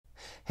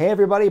Hey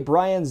everybody,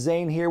 Brian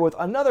Zane here with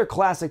another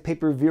classic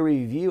pay-per-view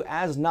review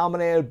as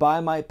nominated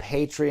by my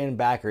Patreon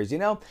backers. You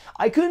know,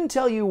 I couldn't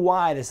tell you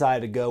why I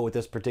decided to go with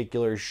this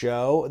particular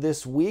show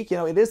this week. You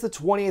know, it is the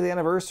 20th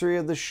anniversary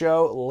of the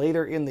show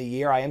later in the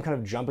year. I am kind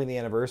of jumping the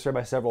anniversary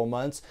by several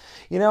months.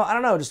 You know, I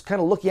don't know, just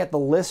kind of looking at the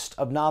list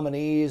of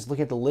nominees,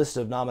 looking at the list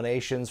of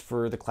nominations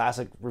for the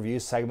classic review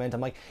segment,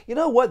 I'm like, you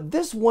know what,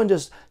 this one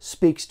just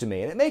speaks to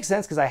me. And it makes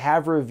sense because I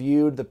have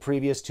reviewed the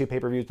previous two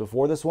pay-per-views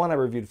before this one. I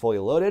reviewed Fully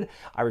Loaded,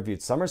 I reviewed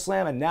SummerSlam,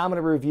 and now I'm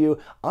going to review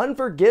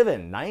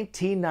Unforgiven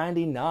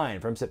 1999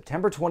 from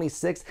September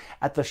 26th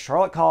at the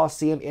Charlotte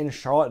Coliseum in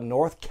Charlotte,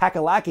 North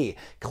Kakalaki.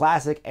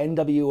 Classic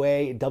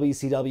NWA,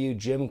 WCW,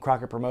 Jim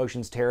Crockett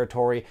Promotions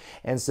territory.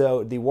 And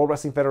so the World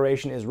Wrestling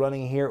Federation is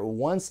running here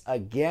once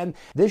again.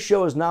 This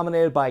show is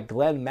nominated by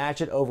Glenn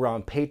Matchett over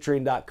on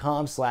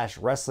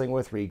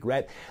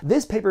patreon.com/wrestlingwithregret.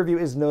 This pay-per-view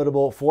is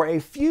notable for a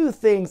few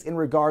things in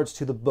regards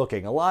to the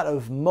booking. A lot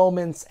of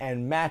moments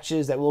and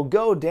matches that will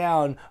go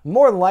down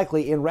more than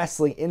likely in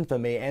wrestling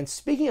infamy. And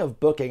speaking of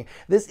booking,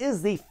 this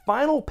is the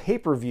final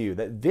pay-per-view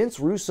that Vince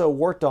Russo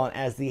worked on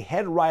as the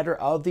head writer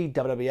of the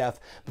WWF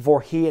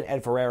before he and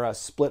Ed Ferreira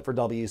split for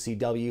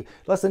WCW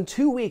less than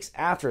 2 weeks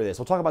after this.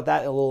 We'll talk about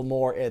that a little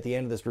more at the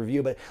end of this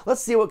review, but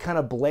let's see what kind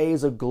of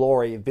blaze of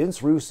glory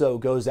Vince Russo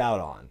goes out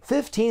on.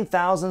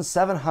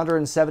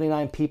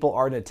 15,779 people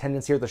are in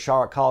attendance here at the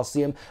Charlotte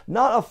Coliseum.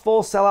 Not a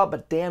full sellout,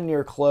 but damn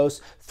near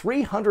close.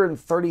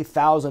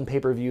 330,000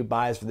 pay-per-view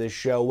buys for this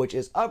show, which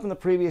is up from the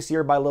previous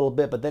year by a little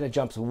bit, but then it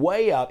jumps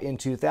way up in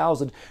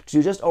 2000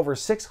 to just over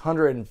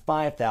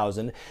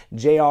 605,000.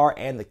 JR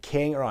and the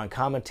King are on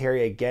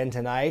commentary again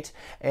tonight,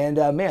 and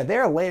man,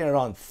 they're laying it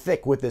on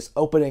thick with this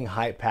opening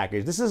hype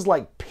package. This is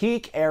like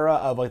peak era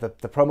of like the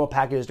promo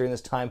packages during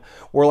this time.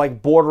 We're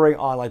like bordering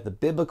on like the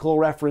biblical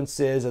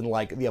references and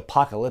like the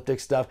apocalyptic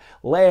stuff.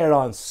 Laying it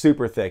on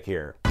super thick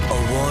here.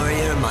 A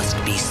warrior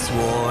must be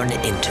sworn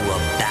into a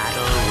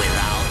battle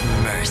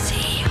without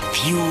mercy,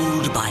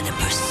 fueled by the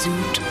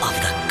pursuit of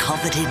the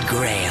coveted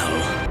grail.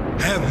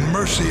 Have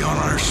mercy on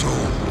our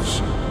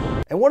souls.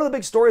 And one of the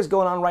big stories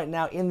going on right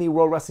now in the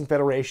World Wrestling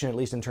Federation, at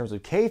least in terms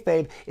of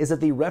kayfabe, is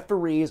that the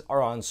referees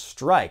are on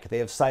strike. They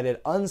have cited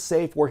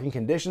unsafe working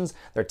conditions.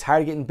 They're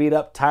tired of getting beat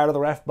up, tired of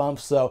the ref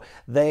bumps, so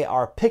they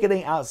are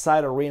picketing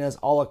outside arenas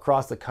all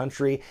across the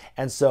country.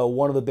 And so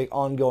one of the big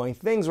ongoing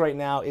things right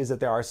now is that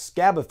there are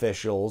scab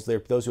officials,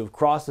 those who have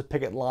crossed the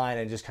picket line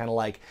and just kind of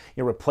like,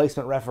 you know,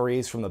 replacement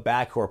referees from the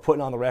back who are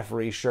putting on the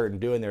referee shirt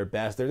and doing their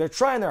best. They're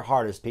trying their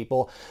hardest,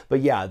 people. But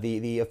yeah,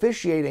 the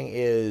officiating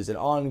is an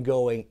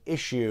ongoing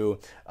issue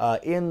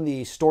in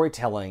the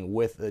storytelling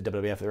with the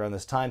WWF around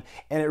this time,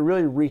 and it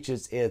really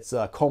reaches its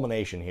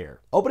culmination here.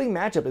 Opening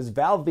matchup is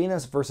Val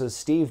Venis versus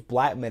Steve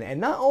Blackman, and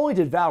not only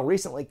did Val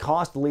recently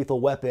cost the Lethal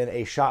Weapon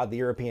a shot at the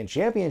European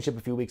Championship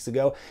a few weeks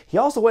ago, he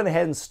also went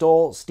ahead and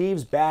stole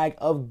Steve's bag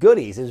of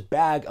goodies, his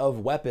bag of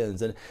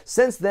weapons, and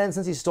since then,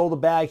 since he stole the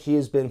bag, he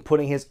has been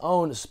putting his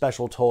own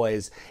special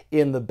toys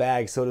in the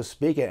bag, so to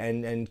speak,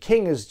 and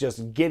King is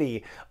just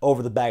giddy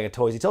over the bag of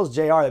toys. He tells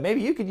JR that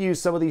maybe you could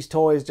use some of these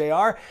toys,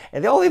 JR,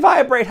 and they only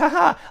vibrate,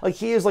 haha. Like,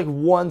 he is like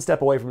one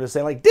step away from just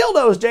saying like,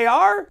 dildos,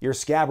 JR! Your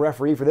scab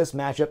referee for this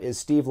matchup is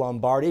Steve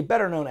Lombardi,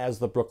 better known as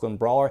the Brooklyn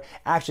Brawler.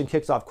 Action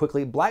kicks off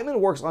quickly.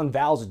 Blackman works on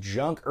Val's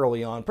junk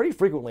early on pretty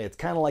frequently. It's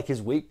kind of like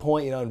his weak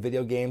point. You know, in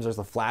video games, there's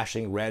the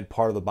flashing red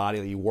part of the body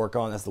that you work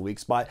on. That's the weak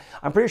spot.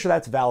 I'm pretty sure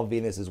that's Val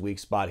Venis' weak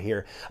spot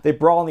here. They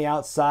brawl on the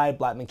outside.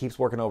 Blackman keeps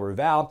working over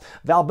Val.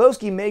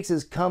 Valboski makes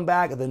his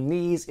comeback, the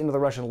knees into the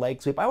Russian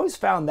leg sweep. I always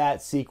found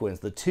that sequence,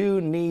 the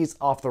two knees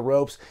off the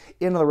ropes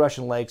into the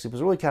Russian leg sweep,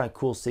 was really kind of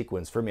cool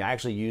sequence for me. I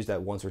actually used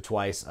that once or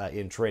twice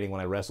in training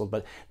when I wrestled,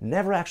 but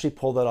never actually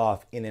pulled that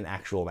off in an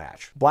actual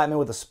match. Blackman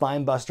with a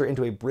spine buster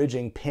into a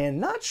bridging pin.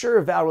 Not sure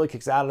if Val really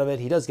kicks out of it.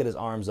 He does get his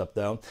arms up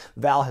though.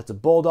 Val hits a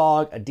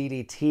Bulldog, a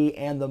DDT,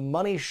 and the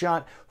money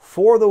shot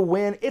for the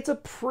win. It's a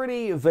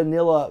pretty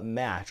vanilla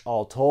match,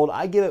 all told.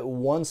 I give it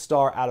 1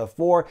 star out of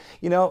 4.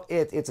 You know,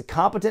 it's a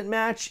competent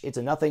match. It's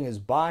a nothing is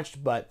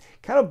botched, but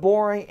kind of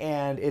boring,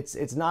 and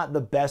it's not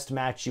the best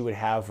match you would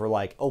have for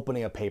like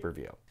opening a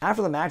pay-per-view.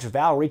 After the match,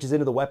 Val reaches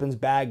into the weapons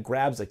bag,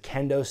 grabs a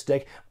kendo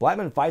stick.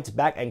 Blackman fights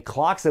back and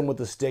clocks him with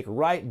the stick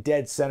right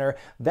dead center.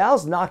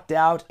 Val's knocked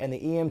out and the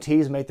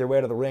EMTs make their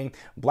way to the ring.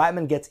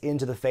 Blackman gets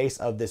into the face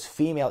of this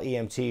female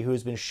EMT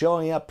who's been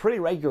showing up pretty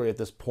regularly at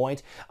this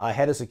point.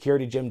 Head of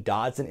security Jim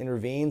Dodson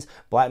intervenes.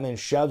 Blackman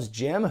shoves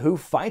Jim, who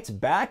fights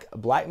back.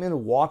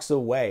 Blackman walks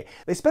away.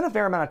 They spent a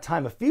fair amount of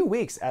time, a few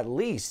weeks at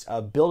least,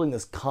 building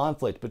this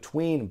conflict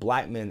between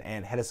Blackman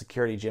and head of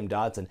security Jim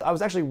Dodson. I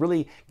was actually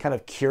really kind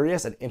of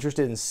curious and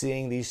interested in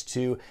seeing these two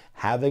to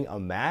having a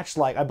match.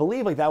 Like, I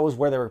believe like that was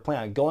where they were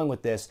planning on going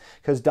with this,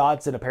 because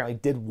Dodson apparently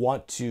did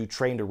want to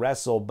train to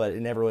wrestle, but it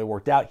never really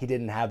worked out. He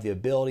didn't have the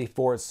ability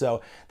for it,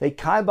 so they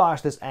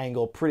kiboshed this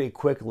angle pretty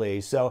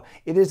quickly. So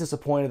it is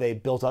disappointing they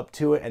built up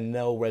to it and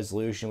no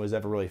resolution was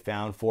ever really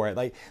found for it.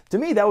 Like, to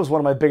me, that was one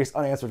of my biggest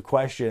unanswered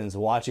questions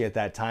watching at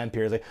that time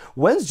period. Like,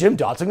 when's Jim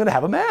Dodson going to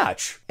have a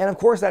match? And of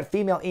course, that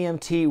female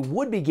EMT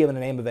would be given a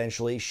name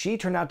eventually. She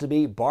turned out to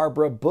be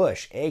Barbara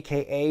Bush,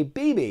 aka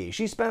BB.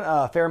 She spent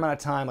a fair amount of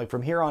time, like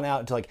from here on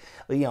out until like,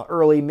 you know,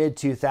 early mid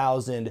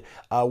 2000,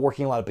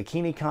 working a lot of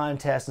bikini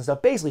contests and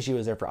stuff. Basically, she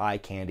was there for eye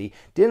candy.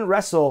 Didn't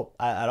wrestle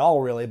at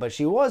all really, but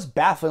she was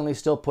bafflingly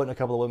still put in a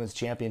couple of women's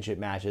championship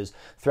matches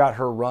throughout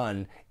her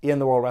run in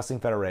the World Wrestling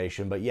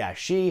Federation. But yeah,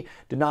 she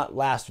did not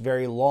last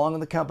very long in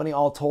the company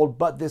all told,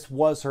 but this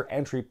was her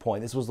entry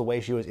point. This was the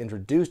way she was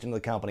introduced into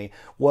the company,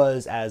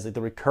 was as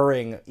the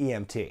recurring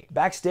EMT.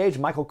 Backstage,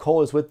 Michael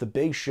Cole is with the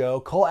Big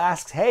Show. Cole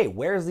asks, hey,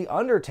 where's the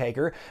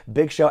Undertaker?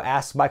 Big Show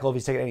asks Michael if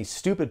he's taken any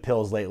stupid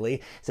pills lately.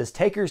 He says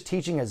Taker's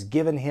teaching has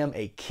given him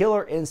a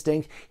killer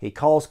instinct. He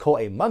calls Cole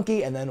a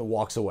monkey and then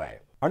walks away.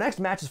 Our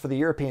next match is for the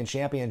European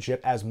Championship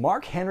as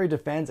Mark Henry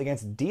defends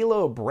against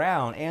D'Lo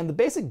Brown, and the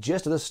basic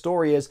gist of this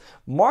story is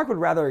Mark would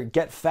rather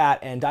get fat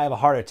and die of a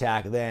heart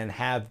attack than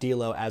have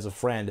D'Lo as a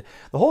friend.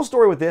 The whole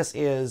story with this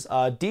is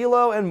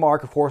D'Lo and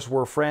Mark, of course,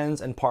 were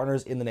friends and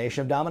partners in the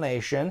Nation of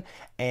Domination,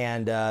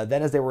 and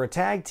then as they were a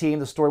tag team,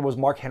 the story was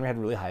Mark Henry had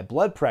really high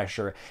blood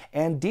pressure,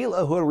 and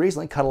D'Lo, who had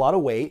recently cut a lot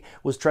of weight,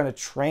 was trying to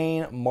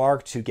train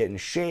Mark to get in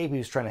shape. He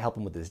was trying to help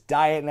him with his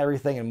diet and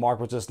everything, and Mark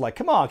was just like,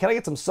 come on, can I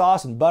get some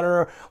sauce and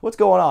butter? What's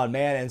going on,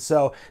 man? And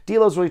so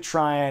D'Lo's really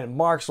trying,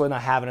 Mark's really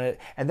not having it.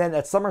 And then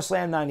at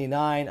SummerSlam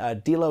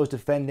 99, D'Lo is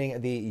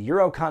defending the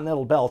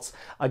Intercontinental belts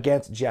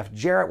against Jeff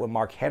Jarrett when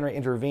Mark Henry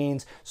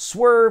intervenes.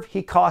 Swerve,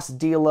 he costs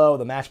D'Lo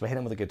the match by hitting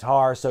him with a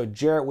guitar, so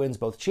Jarrett wins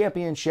both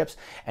championships,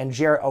 and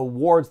Jarrett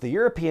awards the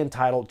European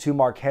title to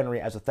Mark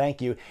Henry as a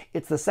thank you.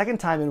 It's the second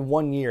time in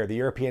 1 year the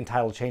European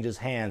title changes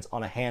hands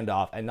on a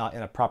handoff and not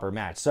in a proper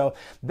match. So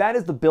that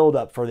is the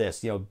build-up for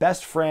this. You know,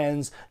 best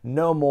friends,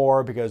 no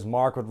more, because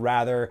Mark would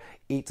rather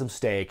eat some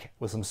steak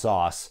with some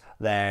sauce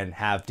than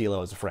have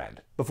D'Lo as a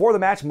friend. Before the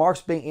match,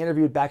 Mark's being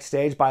interviewed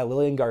backstage by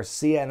Lillian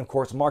Garcia, and of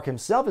course Mark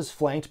himself is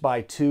flanked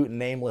by two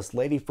nameless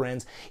lady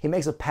friends. He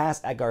makes a pass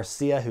at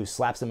Garcia, who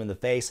slaps him in the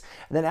face,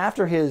 and then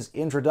after his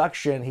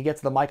introduction, he gets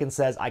to the mic and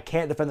says, I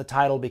can't defend the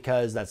title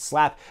because that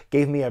slap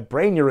gave me a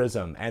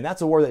brainurism, and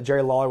that's a word that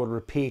Jerry Lawler would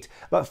repeat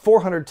about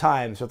 400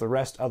 times for the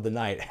rest of the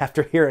night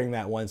after hearing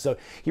that one. So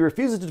he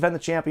refuses to defend the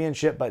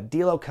championship, but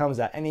D'Lo comes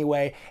out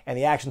anyway, and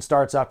the action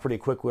starts off pretty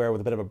quick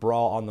with a bit of a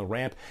brawl on the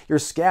ramp. Your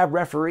scab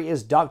referee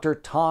is Dr.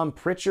 Tom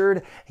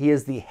Pritchard. He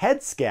is the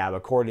head scab,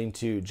 according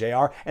to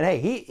JR. And hey,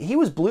 he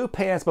was blue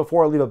pants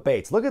before Leva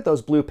Bates. Look at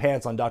those blue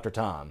pants on Dr.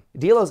 Tom.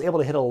 D'Lo is able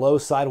to hit a low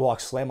sidewalk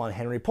slam on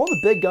Henry, pulling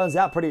the big guns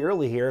out pretty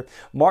early here.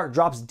 Mark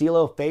drops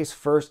D'Lo face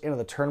first into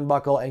the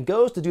turnbuckle and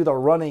goes to do the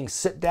running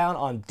sit down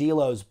on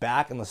D'Lo's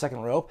back in the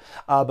second rope.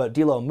 But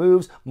D'Lo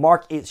moves.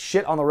 Mark eats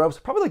shit on the ropes.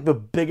 Probably like the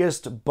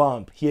biggest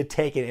bump he had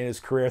taken in his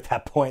career at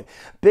that point.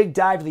 Big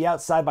dive to the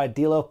outside by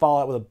D'Lo,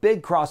 followed out with a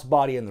big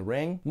crossbody in the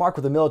ring. Mark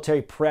with a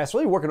military press,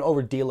 really working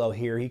over D'Lo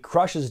here. He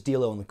crushes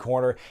D'Lo in the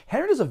corner.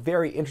 Henry does a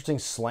very interesting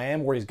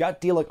slam where he's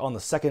got D'Lo on the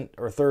second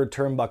or third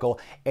turnbuckle,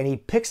 and he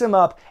picks him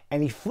up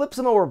and he flips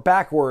him over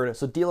backward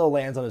so D'Lo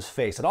lands on his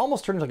face. It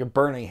almost turns like a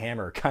burning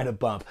hammer kind of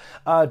bump.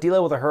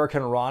 D'Lo with a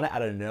Hurricane Rana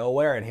out of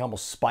nowhere, and he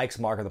almost spikes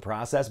Mark in the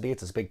process, but he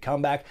gets this big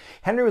comeback.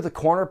 Henry with the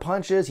corner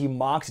punches, he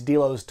mocks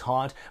D'Lo's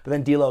taunt, but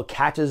then D'Lo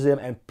catches him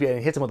and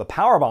hits him with a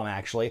powerbomb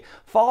actually,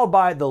 followed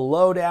by the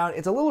lowdown.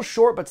 It's a little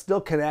short but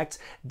still connects.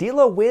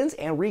 D'Lo wins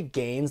and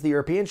regains the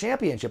European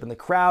Championship, and the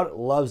crowd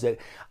loves it.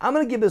 I'm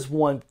going to give this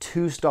one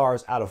 2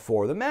 stars out of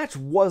 4. The match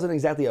wasn't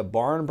exactly a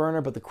barn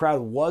burner, but the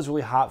crowd was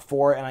really hot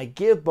for it, and I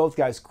give both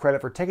guys credit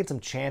for taking some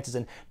chances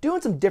and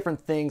doing some different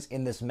things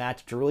in this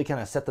match to really kind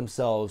of set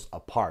themselves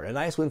apart. A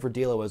nice win for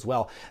D'Lo as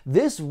well.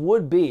 This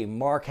would be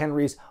Mark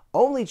Henry's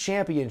only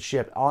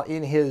championship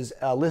in his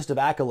list of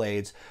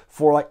accolades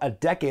for like a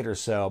decade or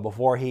so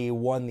before he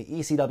won the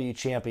ECW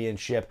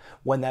championship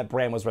when that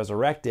brand was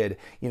resurrected,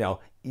 you know,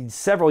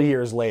 several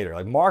years later.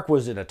 Like, Mark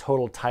was in a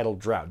total title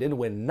drought, didn't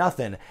win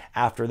nothing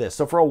after this.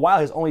 So for a while,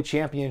 his only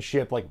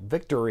championship like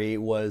victory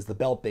was the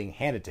belt being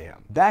handed to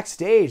him.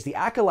 Backstage, the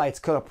Acolytes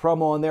cut a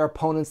promo on their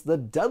opponents, the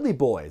Dudley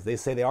Boyz. They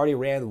say they already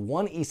ran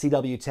one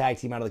ECW tag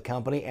team out of the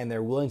company and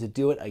they're willing to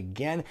do it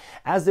again.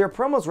 As their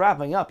promo's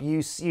wrapping up,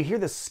 you hear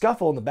this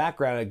scuffle in the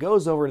background. It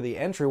goes over to the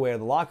entryway of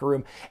the locker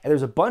room, and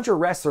there's a bunch of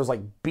wrestlers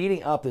like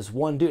beating up this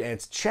one dude, and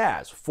it's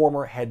Chaz,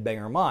 former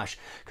Headbanger Mosh.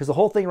 Because the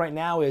whole thing right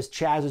now is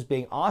Chaz is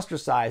being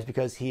ostracized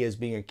because he is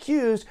being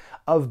accused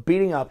of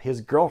beating up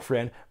his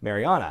girlfriend,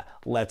 Mariana.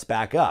 let's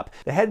back up.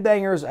 The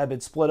Headbangers had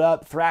been split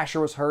up. Thrasher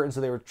was hurt, and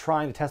so they were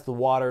trying to test the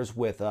waters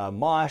with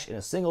Mosh in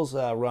a singles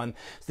run.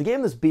 So they gave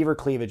him this beaver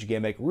cleavage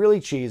gimmick, really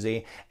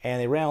cheesy,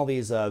 and they ran all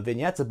these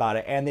vignettes about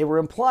it, and they were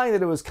implying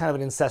that it was kind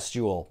of an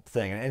incestual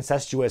thing, an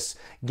incestuous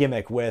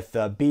gimmick with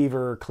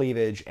beaver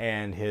cleavage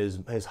and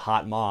his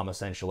hot mom,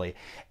 essentially.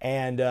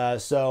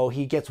 And so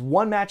he gets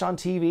one match on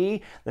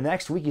TV. The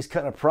next week he's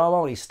cutting a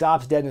promo and he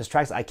stops dead in his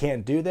tracks. I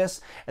can't do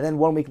this. And then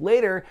 1 week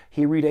later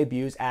he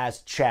re-debuts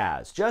as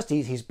Chaz. Just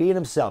he's being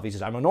himself. He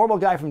says, I'm a normal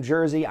guy from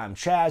Jersey. I'm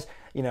Chaz.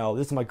 You know,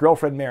 this is my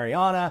girlfriend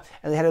Mariana.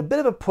 And they had a bit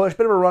of a push,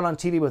 bit of a run on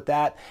TV with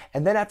that.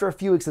 And then after a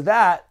few weeks of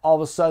that, all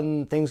of a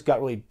sudden things got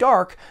really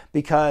dark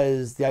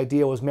because the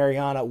idea was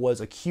Mariana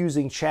was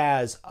accusing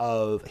Chaz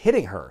of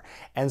hitting her.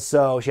 And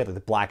so she had the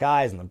black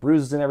eyes and the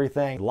bruises and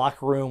everything. The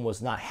locker room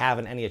was not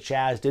having any of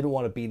Chaz, didn't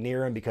want to be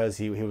near him because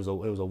he was a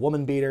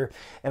woman beater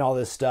and all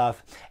this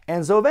stuff.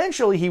 And so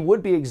eventually he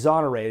would be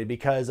exonerated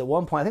because at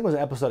one point, I think it was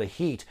an episode of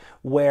Heat,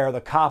 where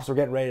the cops were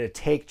getting ready to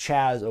take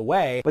Chaz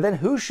away. But then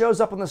who shows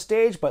up on the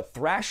stage but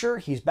Thrasher?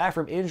 He's back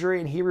from injury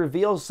and he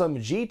reveals some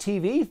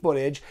GTV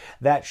footage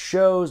that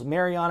shows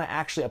Mariana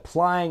actually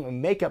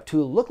applying makeup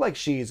to look like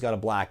she's got a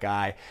black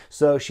eye.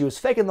 So she was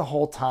faking the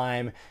whole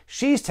time.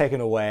 She's taken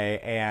away,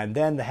 and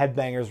then the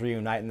Headbangers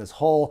reunite, and this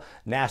whole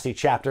nasty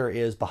chapter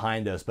is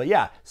behind us. But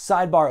yeah,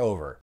 sidebar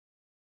over.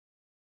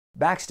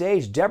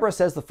 Backstage, Deborah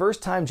says the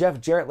first time Jeff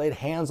Jarrett laid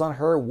hands on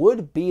her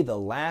would be the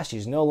last.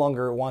 She's no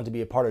longer wanting to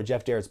be a part of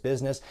Jeff Jarrett's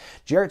business.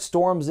 Jarrett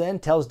storms in,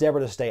 tells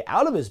Deborah to stay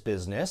out of his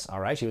business. All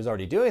right, she was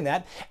already doing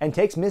that, and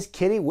takes Miss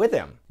Kitty with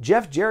him.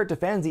 Jeff Jarrett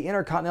defends the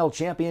Intercontinental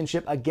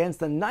Championship against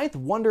the ninth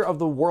wonder of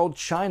the world,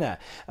 Chyna.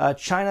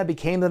 Chyna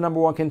became the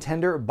 #1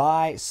 contender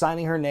by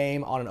signing her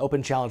name on an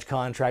open challenge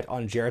contract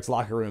on Jarrett's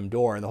locker room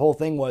door. And the whole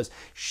thing was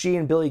she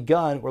and Billy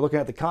Gunn were looking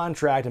at the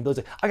contract, and Billy's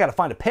like, I gotta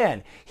find a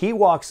pen. He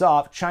walks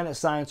off, Chyna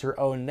signs her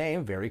own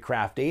name, very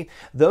crafty.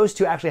 Those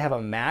two actually have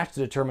a match to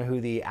determine who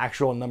the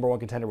actual #1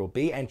 contender will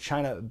be, and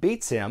Chyna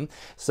beats him,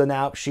 so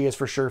now she is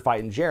for sure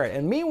fighting Jarrett.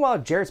 And meanwhile,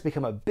 Jarrett's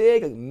become a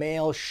big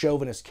male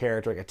chauvinist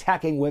character, like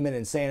attacking women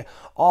and saying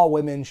all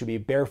women should be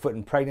barefoot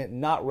and pregnant,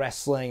 not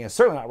wrestling, and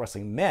certainly not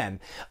wrestling men.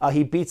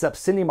 He beats up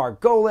Cindy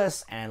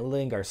Margolis and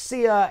Lynn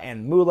Garcia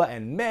and Moolah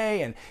and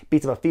May, and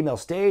beats up a female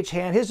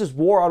stagehand. His just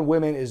war on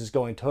women is just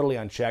going totally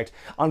unchecked.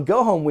 On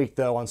Go Home Week,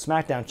 though, on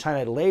SmackDown,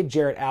 Chyna laid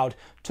Jarrett out,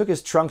 took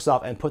his trunks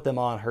off, and put them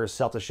on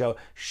herself to show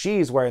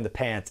she's wearing the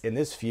pants in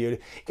this feud.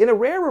 In a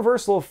rare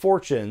reversal of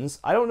fortunes,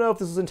 I don't know if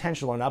this was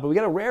intentional or not, but we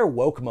get a rare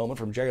woke moment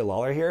from Jerry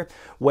Lawler here,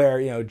 where,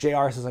 you know,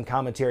 JR says in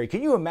commentary,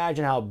 can you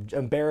imagine how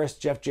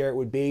embarrassed Jeff Jarrett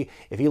would be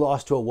if he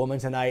lost to a woman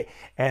tonight?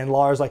 And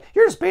Lawler's like,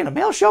 you're just being a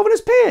male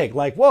chauvinist pig.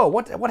 Like, whoa,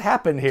 what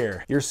happened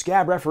here? Your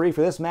scab referee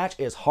for this match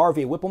is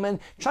Harvey Whippleman.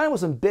 Chyna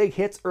with some big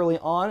hits early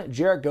on.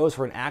 Jarrett goes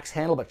for an axe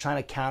handle, but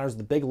Chyna counters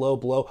the big low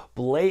blow,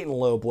 blatant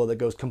low blow that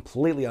goes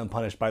completely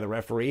unpunished by the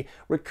referee.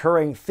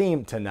 Recurring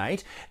theme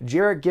tonight.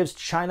 Jarrett gives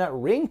Chyna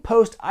ring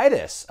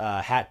post-itis,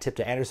 hat tip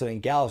to Anderson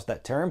and Gallows,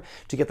 that term,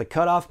 to get the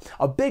cutoff.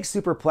 A big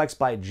superplex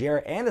by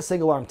Jarrett and a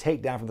single arm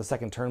takedown from the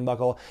second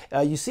turnbuckle.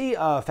 You see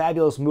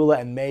Fabulous Moolah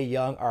and Mae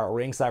Young are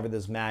ringside for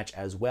this match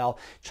as well.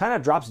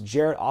 Chyna drops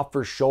Jarrett off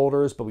her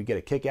shoulders, but we get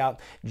a kick out.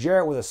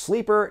 Jarrett with a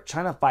sleeper.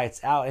 Chyna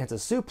fights out and hits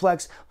a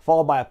suplex,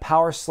 followed by a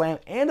power slam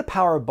and a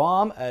power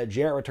bomb.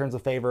 Jarrett returns the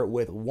favor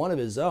with one of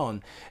his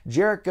own.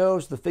 Jarrett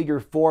goes to the figure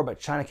 4, but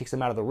Chyna kicks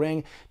him out of the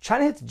ring.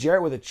 Chyna hits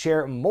Jarrett with a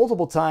chair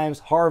multiple times.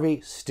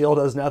 Harvey still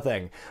does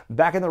nothing.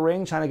 Back in the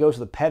ring, Chyna goes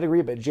to the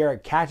pedigree, but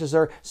Jarrett catches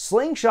her,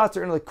 slingshots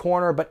her into the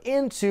corner, but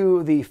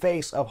into the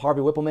face of Harvey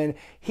Whippleman.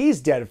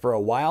 He's dead for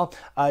a while.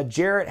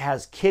 Jarrett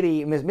has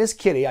Kitty, Miss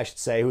Kitty, I should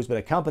say, who's been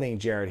accompanying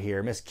Jarrett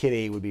here. Miss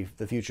Kitty would be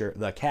the future,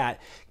 the cat.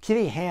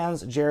 Kitty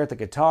hands Jarrett the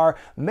guitar.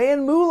 Mae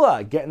and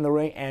Moolah get in the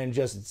ring and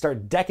just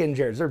start decking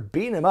Jarrett. They're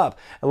beating him up.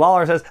 And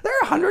Lawler says, they're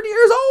 100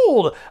 years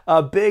old!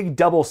 A big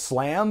double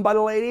slam by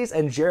the ladies,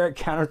 and Jarrett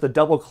counters the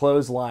double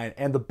clothesline,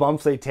 and the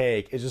bumps they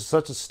take is just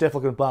such a stiff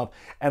looking bump,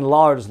 and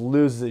Lawler just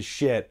loses his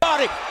shit.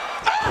 Body.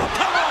 Oh,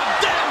 come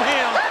on, damn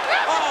him!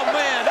 Oh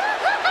man,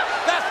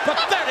 that's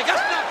pathetic.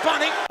 That's not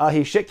funny.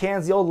 He shit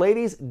cans the old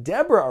ladies.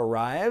 Deborah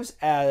arrives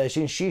as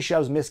she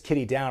shoves Miss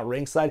Kitty down at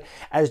ringside.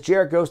 As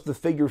Jarrett goes to the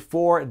figure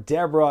 4,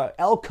 Deborah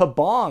El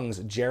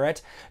Kabongs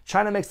Jarrett.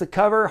 Chyna makes the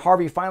cover.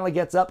 Harvey finally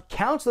gets up,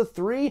 counts the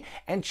 3,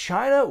 and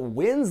Chyna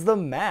wins the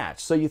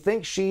match. So you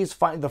think she's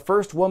the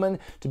first woman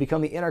to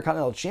become the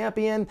Intercontinental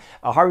Champion.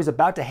 Harvey's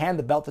about to hand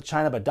the belt to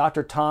Chyna, but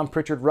Dr. Tom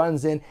Pritchard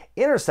runs in,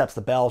 intercepts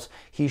the belt.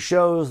 He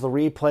shows the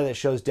replay that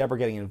shows Deborah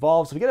getting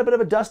involved. So we get a bit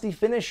of a dusty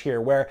finish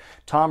here where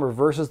Tom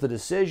reverses the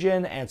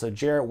decision, and so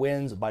Jarrett Jarrett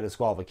wins by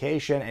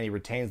disqualification and he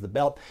retains the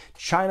belt.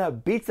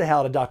 Chyna beats the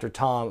hell out of Dr.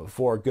 Tom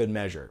for good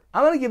measure.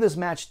 I'm going to give this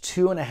match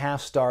 2.5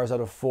 stars out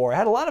of 4. It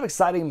had a lot of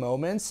exciting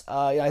moments.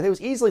 I think it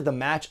was easily the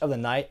match of the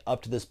night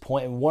up to this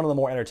point and one of the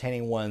more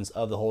entertaining ones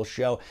of the whole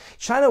show.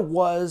 Chyna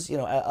was,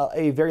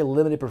 a very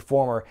limited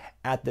performer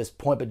at this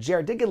point, but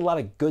Jarrett did get a lot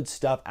of good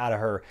stuff out of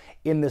her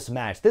in this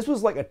match. This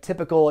was like a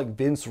typical like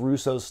Vince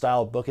Russo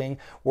style booking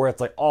where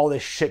it's like all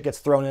this shit gets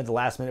thrown in at the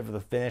last minute for the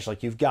finish.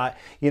 Like you've got,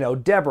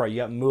 Deborah, you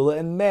got Moolah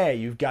and May,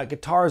 you've got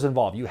guitars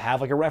involved, you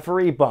have like a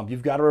referee bump,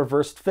 you've got a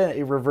reverse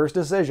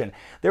decision.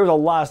 There was a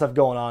lot of stuff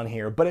going on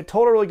here, but it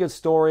told a really good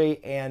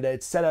story and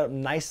it set up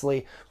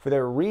nicely for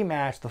their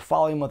rematch the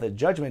following month at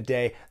Judgment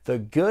Day, the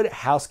Good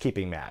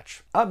Housekeeping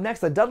match. Up next,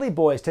 the Dudley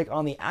Boyz take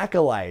on the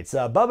Acolytes.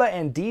 Bubba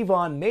and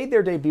Devon made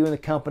their debut in the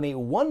company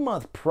 1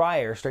 month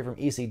prior, straight from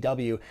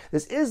ECW.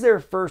 This is their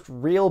first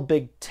real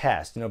big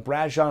test.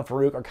 Bradshaw and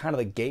Farouk are kind of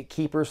the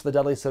gatekeepers for the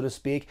Dudleys, so to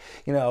speak.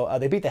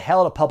 They beat the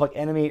hell out of Public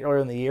Enemy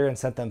earlier in the year and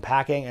sent them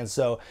packing, and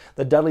so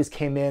the Dudleys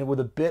came in with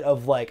a bit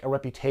of like a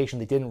reputation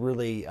they didn't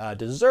really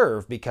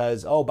deserve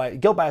because, by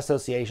guilt by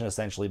association,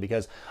 essentially,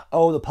 because,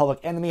 the Public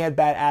Enemy had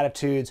bad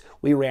attitudes,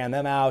 we ran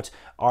them out.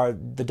 Are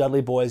the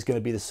Dudley Boyz going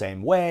to be the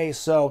same way?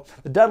 So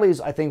the Dudleys,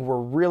 I think,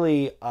 were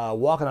really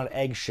walking on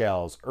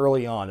eggshells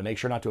early on to make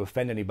sure not to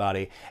offend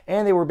anybody,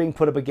 and they were being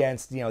put up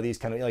against, these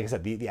kind of, like I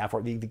said,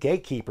 the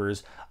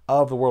gatekeepers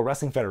of the World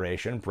Wrestling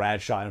Federation,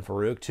 Bradshaw and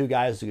Farouk, two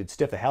guys who could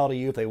stiff the hell out of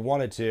you if they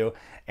wanted to,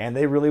 and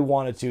they really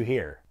wanted to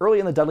here. Early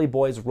in the Dudley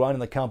Boyz run in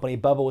the company,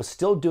 Bubba was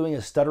still doing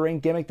a stuttering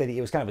gimmick that he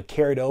was kind of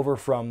carried over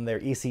from their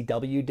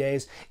ECW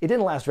days. It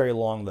didn't last very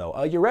long,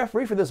 though. Your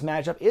referee for this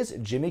matchup is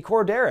Jimmy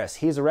Corderas.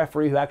 He's a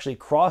referee who actually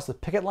crossed the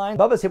picket line.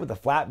 Bubba's hit with the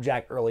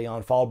flapjack early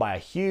on, followed by a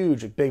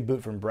huge big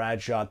boot from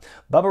Bradshaw.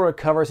 Bubba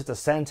recovers, hits a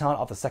senton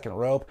off the second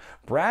rope.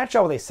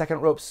 Bradshaw with a second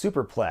rope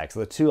superplex.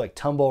 So the two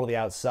tumble to the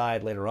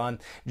outside later on.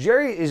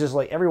 Jerry is just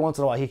like, every once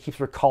in a while, he keeps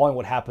recalling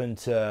what happened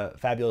to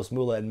Fabulous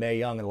Moolah and Mae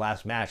Young in the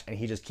last match, and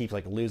he just keeps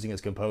losing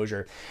his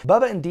composure.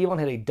 Bubba and Devon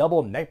hit a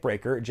double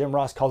neckbreaker. Jim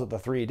Ross calls it the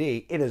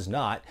 3D. It is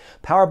not.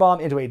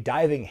 Powerbomb into a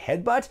diving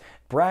headbutt.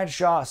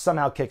 Bradshaw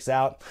somehow kicks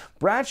out.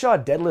 Bradshaw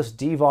deadlifts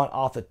Devon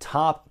off the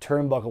top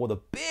turnbuckle with a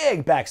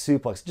big back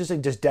suplex. Just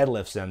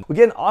deadlifts him. We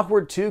get an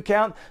awkward 2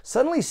 count.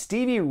 Suddenly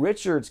Stevie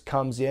Richards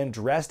comes in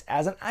dressed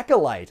as an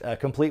acolyte,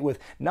 complete with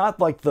not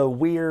like the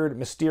weird,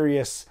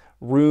 mysterious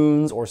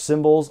runes or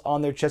symbols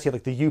on their chest. He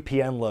had the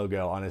UPN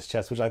logo on his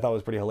chest, which I thought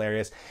was pretty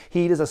hilarious.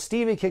 He does a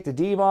Stevie kick to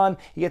Devon,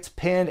 he gets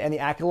pinned, and the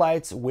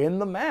Acolytes win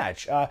the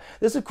match.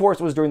 This, of course,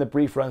 was during the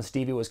brief run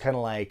Stevie was kind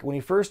of like, when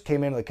he first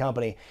came into the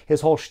company,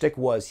 his whole shtick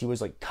was he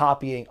was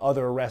copying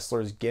other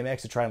wrestlers'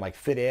 gimmicks to try and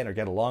fit in or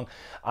get along.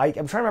 I'm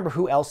trying to remember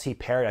who else he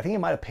parodied. I think he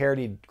might have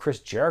parodied Chris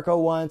Jericho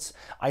once.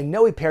 I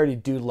know he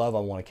parodied Dude Love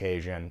on one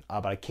occasion,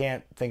 but I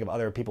can't think of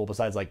other people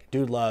besides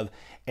Dude Love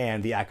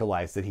and the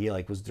Acolytes that he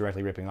was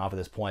directly ripping off at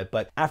this point.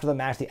 But after the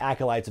match, the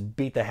Acolytes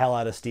beat the hell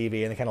out of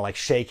Stevie and they kind of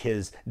shake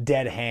his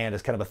dead hand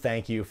as kind of a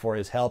thank you for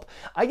his help.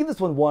 I give this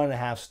one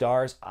 1.5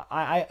 stars.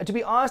 To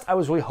be honest, I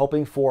was really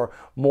hoping for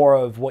more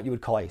of what you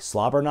would call a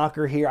slobber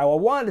knocker here. I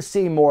wanted to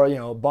see more,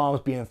 bombs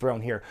being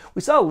thrown here.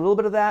 We saw a little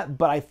bit of that,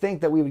 but I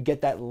think that we would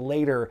get that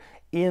later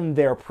in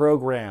their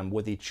program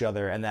with each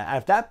other, and that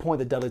at that point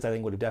the Dudleys, I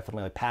think, would have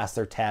definitely passed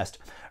their test,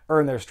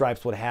 earned their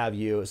stripes, what have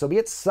you. So we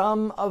get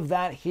some of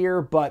that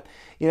here, but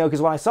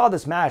because when I saw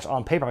this match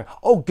on paper, I'm like,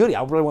 oh goody,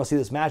 I really want to see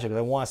this match because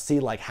I want to see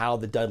how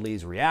the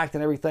Dudleys react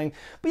and everything.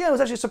 But it was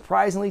actually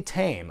surprisingly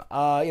tame.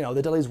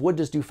 The Dudleys would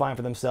just do fine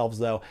for themselves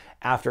though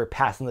after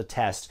passing the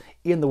test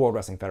in the World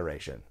Wrestling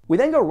Federation. We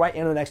then go right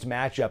into the next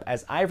matchup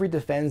as Ivory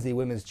defends the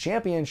Women's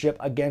Championship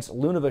against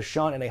Luna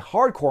Vachon in a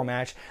hardcore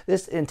match.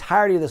 This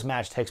entirety of this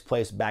match takes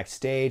place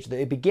backstage.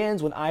 It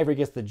begins when Ivory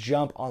gets the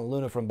jump on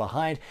Luna from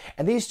behind,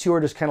 and these two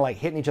are just kind of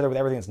hitting each other with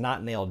everything that's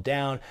not nailed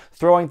down,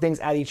 throwing things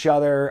at each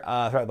other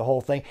throughout the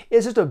whole thing.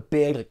 It's just a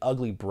big,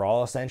 ugly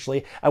brawl,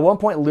 essentially. At one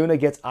point, Luna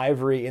gets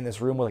Ivory in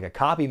this room with a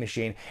copy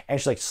machine, and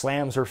she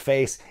slams her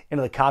face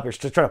into the copy. She's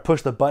just trying to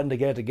push the button to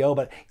get it to go,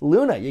 but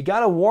Luna, you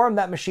gotta warm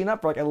that machine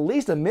up for at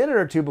least a minute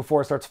or two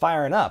before it starts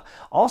firing up.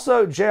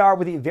 Also, JR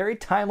with a very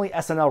timely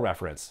SNL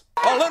reference.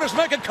 Oh, Luna's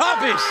making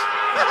copies!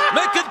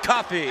 Making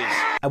copies!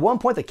 At one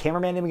point, the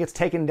cameraman even gets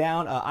taken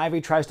down.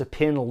 Ivory tries to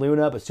pin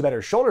Luna, but it's too bad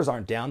her shoulders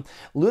aren't down.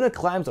 Luna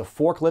climbs a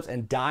forklift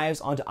and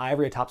dives onto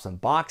Ivory atop some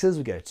boxes.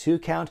 We get a 2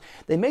 count.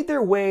 They make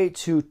their way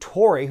to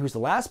Tori, who's the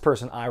last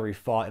person Ivory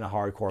fought in a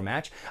hardcore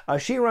match.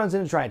 She runs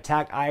in to try and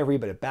attack Ivory,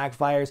 but it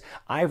backfires.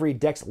 Ivory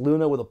decks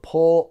Luna with a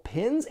pull,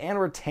 pins and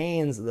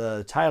retains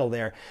the title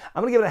there.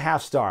 I'm gonna give it a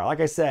 0.5 star. Like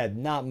I said,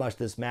 not much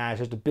this match,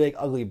 just a big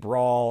ugly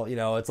brawl.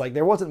 It's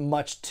there wasn't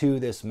much to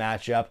this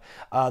matchup.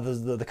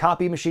 The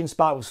copy machine machine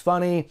spot was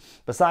funny.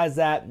 Besides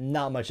that,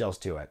 not much else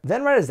to it.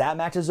 Then right as that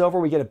match is over,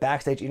 we get a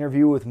backstage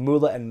interview with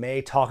Moolah and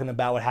May talking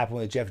about what happened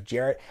with Jeff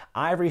Jarrett.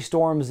 Ivory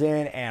storms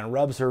in and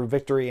rubs her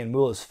victory in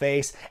Moolah's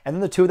face, and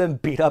then the two of them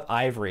beat up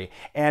Ivory.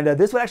 And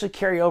this would actually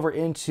carry over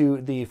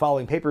into the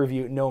following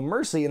pay-per-view, No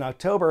Mercy, in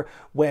October,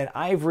 when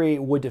Ivory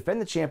would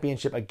defend the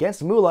championship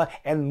against Moolah,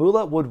 and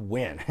Moolah would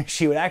win.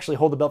 She would actually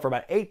hold the belt for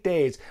about 8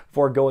 days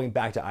before going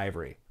back to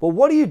Ivory. But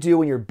what do you do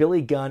when you're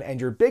Billy Gunn and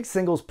your big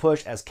singles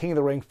push as King of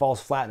the Ring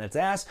falls flat in its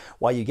ass?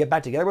 Well, you get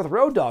back together with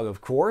Road Dogg,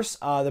 of course.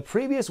 The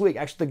previous week,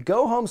 actually the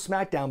go-home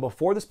SmackDown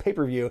before this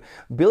pay-per-view,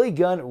 Billy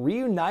Gunn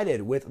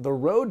reunited with the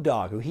Road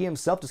Dogg, who he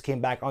himself just came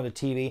back onto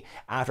TV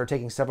after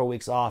taking several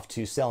weeks off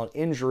to sell an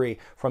injury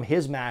from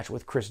his match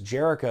with Chris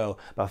Jericho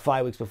about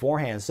 5 weeks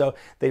beforehand. So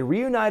they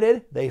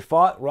reunited, they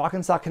fought Rock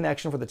and Sock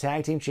Connection for the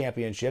Tag Team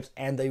Championships,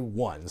 and they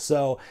won.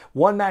 So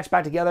one match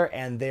back together,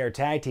 and they are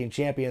Tag Team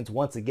Champions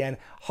once again.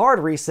 Hard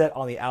reset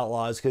on the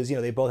Outlaws because, you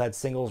know, they both had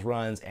singles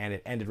runs and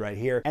it ended right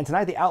here. And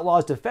tonight the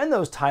Outlaws defend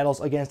those titles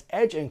against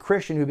Edge and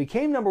Christian, who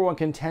became #1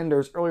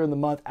 contenders earlier in the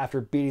month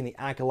after beating the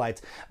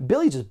Acolytes.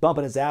 Billy just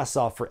bumping his ass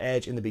off for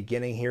Edge in the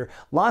beginning here.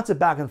 Lots of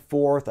back and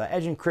forth.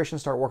 Edge and Christian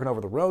start working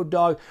over the Road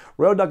Dogg.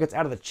 Road Dogg gets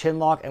out of the chin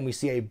lock, and we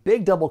see a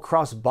big double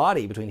cross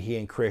body between he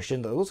and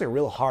Christian. It looks like a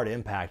real hard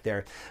impact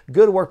there.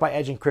 Good work by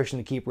Edge and Christian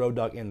to keep Road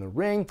Dogg in the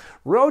ring.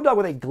 Road Dogg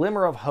with a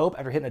glimmer of hope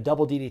after hitting a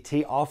double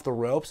DDT off the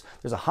ropes.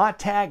 There's a hot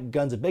tag,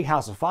 guns a big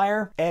house of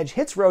fire. Edge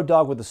hits Road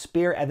Dogg with a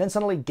spear, and then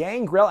suddenly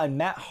Gangrel and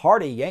Matt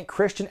Hardy yank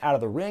Christian out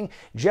of the ring.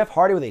 Jeff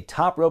Hardy with a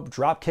top rope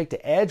drop kick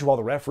to Edge while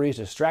the referee is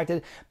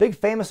distracted. Big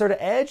famous there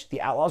to Edge.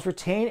 The Outlaws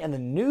retain, and the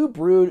New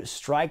Brood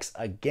strikes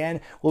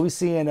again. We'll be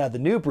seeing the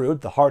New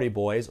Brood, the Hardy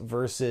Boys,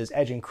 versus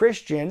Edge and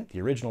Christian,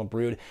 the original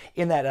Brood,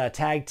 in that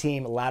tag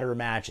team ladder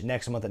match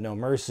next month at No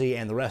Mercy,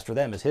 and the rest for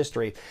them is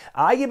history.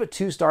 I give it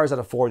 2 stars out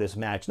of 4 this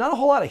match. Not a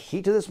whole lot of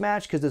heat to this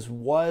match because this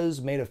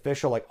was made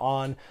official like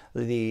on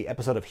the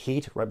episode of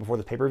Heat right before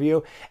the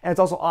pay-per-view, and it's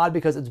also odd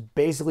because it's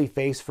basically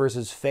face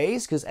versus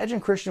face because Edge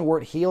and Christian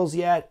weren't heels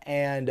yet,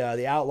 and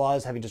the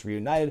Outlaws, having just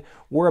reunited,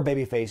 were a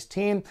babyface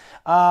team.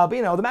 But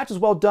you know, the match was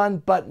well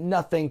done, but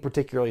nothing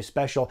particularly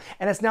special,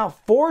 and it's now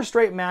 4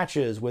 straight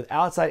matches with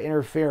outside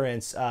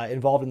interference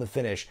involved in the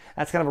finish.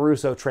 That's kind of a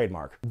Russo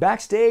trademark.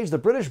 Backstage, the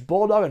British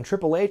Bulldog and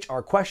Triple H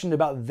are questioned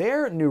about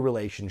their new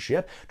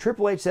relationship.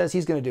 Triple H says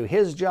he's going to do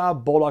his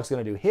job, Bulldog's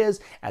going to do his.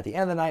 At the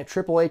end of the night,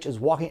 Triple H is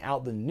walking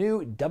out the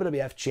new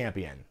WWF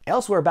champion.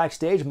 Elsewhere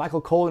backstage,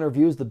 Michael Cole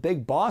interviews the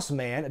Big Boss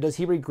Man. Does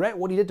he regret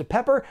what he did to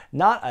Pepper?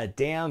 Not a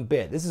damn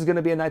bit. This is going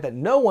to be a night that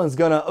no one's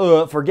going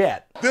to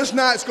forget. This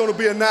night's going to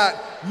be a night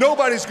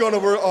nobody's going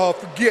to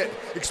forget,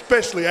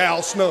 especially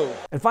Al Snow.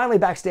 And finally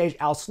backstage,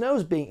 Al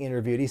Snow's being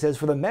interviewed. He says,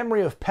 for the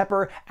memory of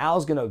Pepper,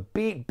 Al's going to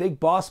beat Big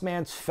Boss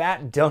Man's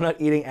fat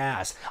donut-eating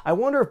ass. I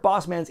wonder if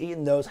Boss Man's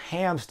eating those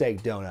ham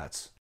steak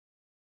donuts.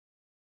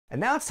 And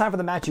now it's time for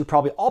the match you've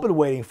probably all been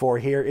waiting for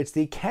here. It's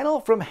the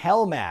Kennel from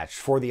Hell match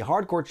for the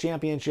Hardcore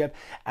Championship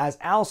as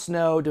Al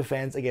Snow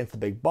defends against the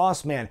Big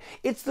Boss Man.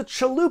 It's the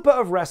chalupa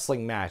of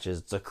wrestling matches.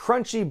 It's a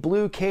crunchy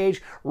blue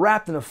cage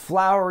wrapped in a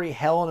flowery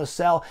Hell in a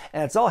Cell,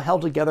 and it's all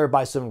held together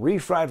by some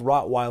refried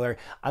Rottweiler.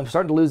 I'm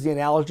starting to lose the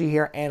analogy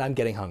here, and I'm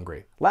getting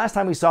hungry. Last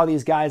time we saw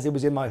these guys, it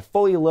was in my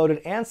Fully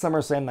Loaded and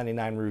SummerSlam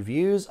 99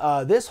 reviews.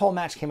 This whole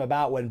match came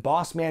about when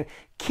Boss Man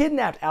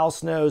kidnapped Al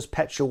Snow's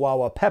pet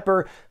chihuahua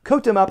Pepper,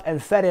 cooked him up,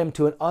 and fed him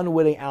to an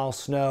unwitting Al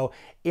Snow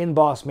in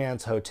Boss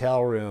Man's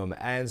hotel room.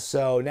 And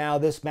so now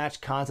this match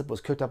concept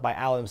was cooked up by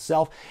Al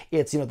himself.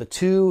 It's, you know, the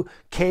 2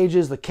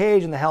 cages, the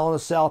cage and the Hell in a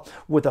Cell,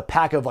 with a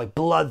pack of like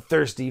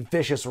bloodthirsty,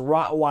 vicious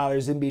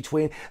Rottweilers in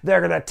between.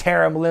 They're gonna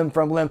tear him limb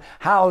from limb.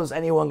 How is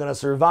anyone gonna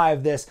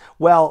survive this?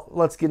 Well,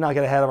 let's not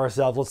get ahead of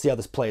ourselves. Let's see how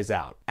this plays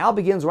out. Al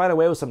begins right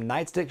away with some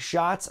nightstick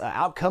shots.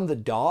 Out come the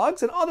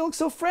dogs, and oh, they look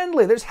so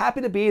friendly. They're just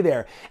happy to be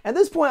there. At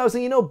this point, I was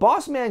thinking, you know,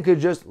 Boss Man could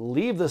just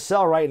leave the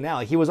cell right now.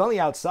 Like, he was on the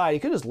outside. He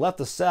could just left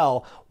the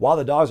cell while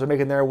the dogs are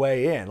making their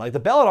way in. Like, the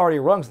bell had already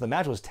rung, so the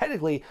match was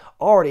technically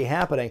already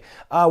happening.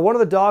 One of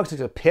the dogs took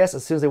a piss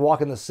as soon as they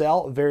walk in the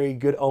cell. Very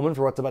good omen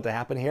for what's about to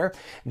happen here.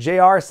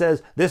 JR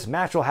says, this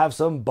match will have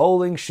some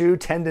bowling shoe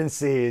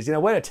tendencies. You know,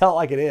 way to tell it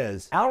like it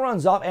is. Al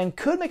runs off and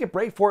could make a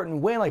break for it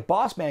and win like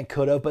Boss Man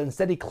could have, but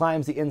instead he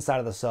climbs the inside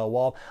of the cell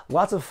wall.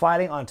 Lots of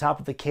fighting on top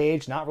of the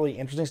cage. Not really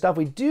interesting stuff.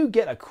 We do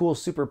get a cool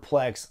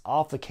superplex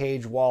off the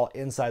cage wall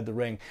inside the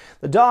ring.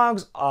 The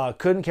dogs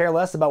couldn't care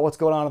less about what's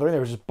going on in the ring. They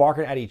were just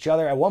barking at each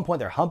other. At one point,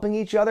 they're humping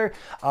each other.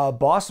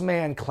 Boss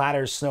Man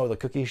clatters Snow with a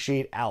cookie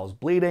sheet. Al's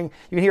bleeding.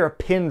 You can hear a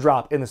pin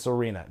drop in this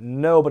arena.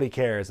 Nobody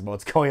cares about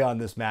what's going on in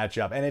this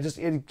matchup, and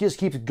it just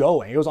keeps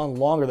going. It goes on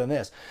longer than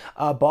this.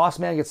 Boss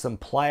Man gets some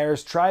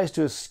pliers, tries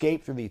to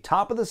escape through the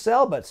top of the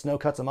cell, but Snow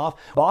cuts him off.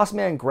 Boss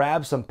Man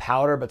grabs some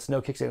powder, but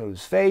Snow kicks it into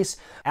his face.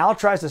 Al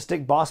tries to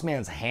stick Boss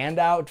Man's hand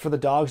out for the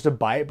dogs to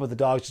bite, but the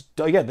dogs just,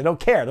 again, they don't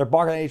care. They're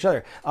barking at each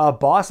other.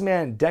 Boss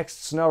Man decks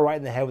Snow right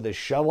in the head with his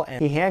shovel,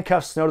 and he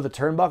handcuffs Snow to the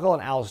turnbuckle,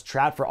 and Al's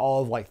trapped for all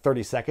all of like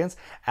 30 seconds.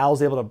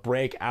 Al's able to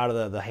break out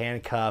of the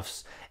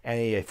handcuffs and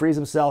he frees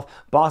himself.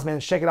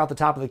 Bossman's shaking off the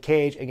top of the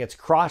cage and gets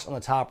crushed on the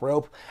top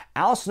rope.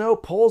 Al Snow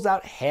pulls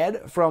out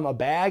head from a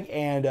bag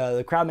and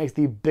the crowd makes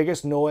the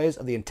biggest noise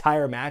of the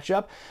entire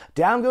matchup.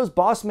 Down goes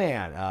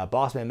Bossman.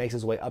 Bossman makes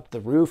his way up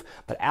the roof,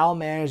 but Al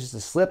manages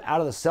to slip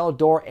out of the cell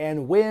door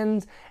and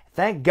wins.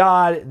 Thank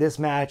God this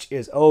match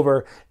is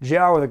over.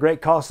 JR with a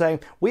great call saying,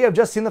 "We have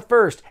just seen the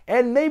first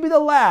and maybe the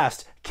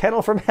last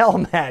Kennel from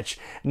Hell match."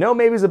 No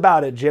maybes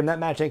about it, Jim. That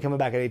match ain't coming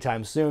back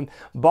anytime soon.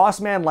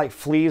 Bossman like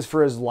flees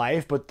for his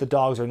life, but the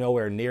dogs are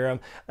nowhere near him.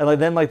 And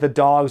then the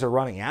dogs are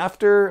running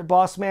after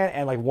Bossman,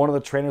 and like one of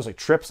the trainers like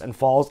trips and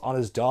falls on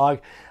his dog.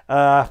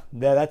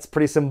 That's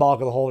pretty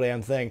symbolic of the whole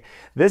damn thing.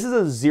 This is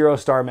a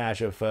 0-star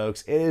matchup,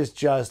 folks. It is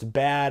just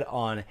bad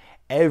on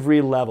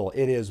every level.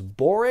 It is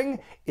boring.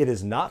 It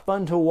is not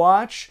fun to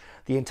watch.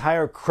 The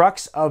entire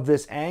crux of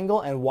this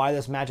angle and why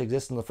this match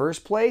exists in the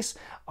first place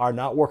are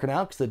not working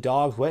out because the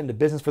dogs went into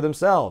business for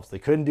themselves. They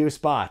couldn't do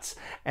spots.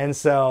 And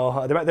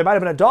so there might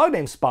have been a dog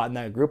named Spot in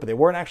that group, but they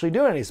weren't actually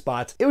doing any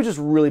spots. It was just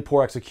really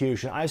poor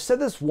execution. I've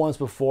said this once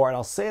before and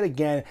I'll say it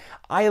again.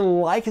 I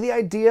like the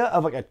idea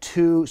of like a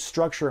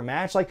 2-structure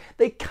match. Like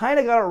they kind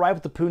of got it right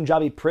with the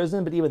Punjabi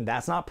prison, but even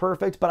that's not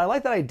perfect. But I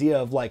like that idea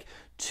of like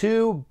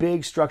 2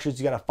 big structures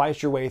you got to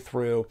fight your way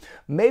through.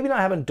 Maybe not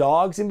having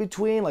dogs in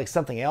between, like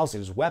something else,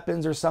 there's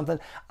weapons or something.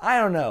 I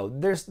don't know.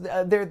 There's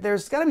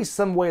got to be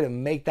some way to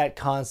make that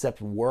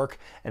concept work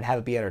and have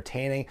it be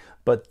entertaining,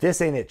 but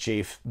this ain't it,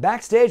 Chief.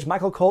 Backstage,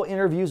 Michael Cole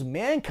interviews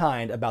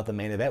Mankind about the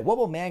main event. What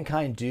will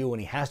Mankind do when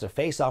he has to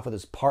face off with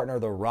his partner,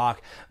 The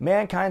Rock?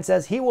 Mankind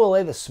says he will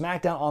lay the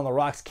smackdown on The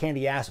Rock's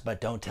candy ass, but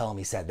don't tell him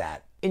he said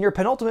that. In your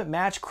penultimate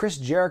match, Chris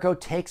Jericho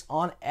takes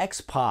on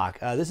X-Pac.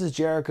 This is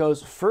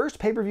Jericho's first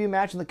pay-per-view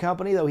match in the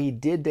company, though he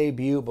did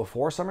debut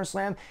before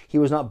SummerSlam. He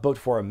was not booked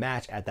for a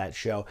match at that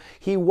show.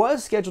 He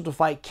was scheduled to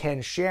fight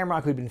Ken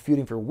Shamrock, who'd been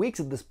feuding for weeks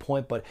at this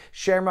point, but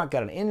Shamrock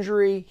got an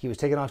injury. He was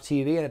taken off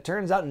TV, and it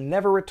turns out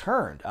never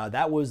returned.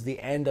 That was the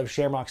end of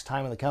Shamrock's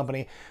time in the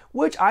company,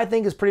 which I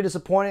think is pretty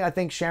disappointing. I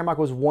think Shamrock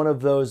was one of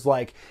those,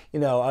 like,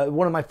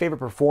 one of my favorite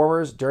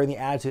performers during the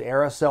Attitude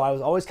Era, so I was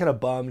always kind of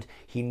bummed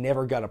he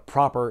never got a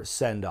proper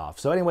send-off.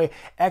 So anyway,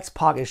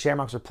 X-Pac is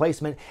Shamrock's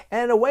replacement,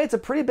 and in a way, it's a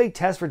pretty big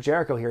test for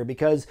Jericho here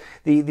because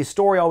the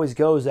story always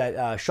goes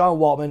that Sean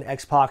Waltman,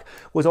 X-Pac,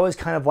 was always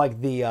kind of like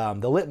the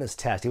litmus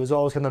test. He was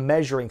always kind of the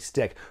measuring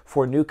stick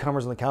for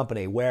newcomers in the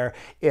company, where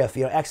if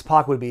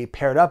X-Pac would be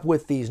paired up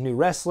with these new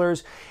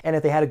wrestlers, and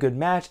if they had a good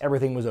match,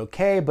 everything was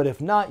okay, but if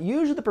not,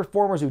 usually the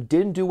performers who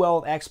didn't do well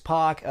with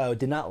X-Pac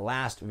did not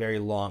last very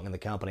long in the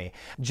company.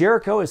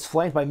 Jericho is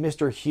flanked by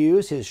Mr.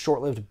 Hughes, his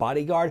short-lived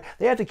bodyguard.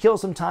 They have to kill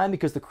some time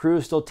because the crew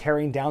is still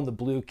tearing down the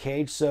blue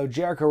cage, so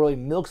Jericho really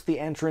milks the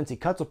entrance. He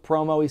cuts a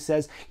promo. He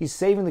says he's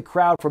saving the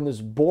crowd from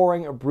this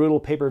boring, brutal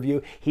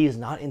pay-per-view. He is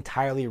not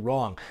entirely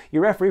wrong.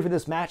 Your referee for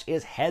this match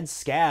is Head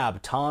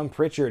Scab, Tom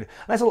Pritchard.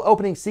 Nice little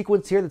opening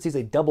sequence here that sees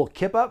a double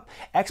kip-up.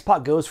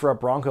 X-Pac goes for a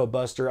Bronco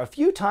Buster a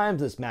few times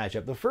in this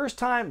matchup. The first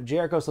time,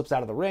 Jericho slips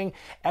out of the ring.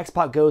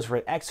 X-Pac goes for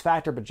an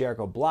X-Factor, but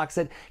Jericho blocks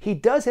it. He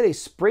does hit a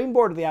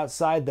springboard to the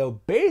outside, though,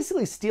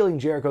 basically stealing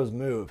Jericho's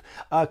move.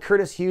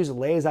 Curtis Hughes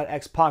lays out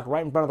X-Pac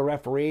right in front of the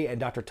referee, and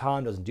Dr.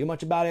 Tom doesn't do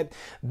much about it.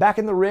 Back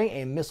in the ring,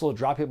 a missile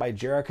dropkick by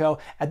Jericho.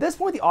 At this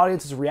point, the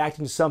audience is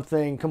reacting to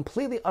something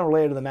completely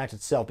unrelated to the match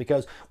itself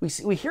because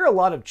we hear a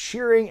lot of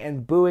cheering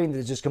and booing that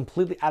is just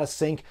completely out of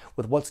sync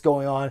with what's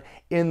going on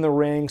in the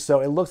ring. So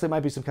it looks like it might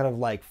be some kind of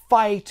like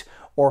fight,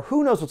 or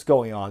who knows what's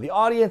going on. The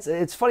audience,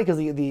 it's funny because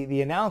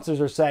the announcers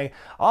are saying,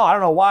 oh, I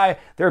don't know why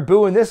they're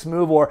booing this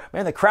move, or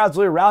man, the crowd's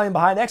really rallying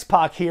behind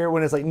X-Pac here,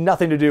 when it's like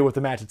nothing to do with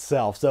the match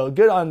itself. So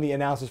good on the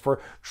announcers for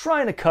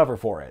trying to cover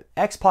for it.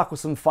 X-Pac with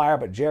some fire,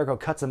 but Jericho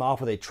cuts him off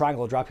with a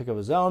triangle dropkick of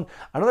his own.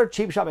 Another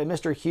cheap shot by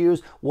Mr.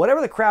 Hughes.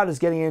 Whatever the crowd is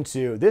getting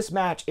into, this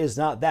match is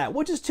not that,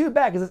 which is too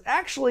bad because it's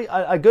actually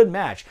a good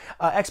match.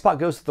 X-Pac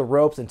goes to the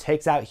ropes and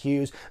takes out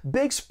Hughes.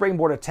 Big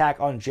springboard attack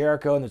on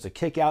Jericho, and there's a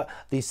kick out.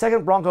 The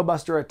second Bronco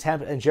Buster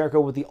attempt, and Jericho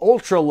with the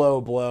ultra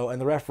low blow,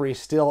 and the referee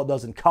still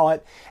doesn't call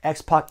it.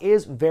 X-Pac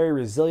is very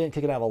resilient,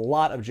 kicking out a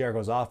lot of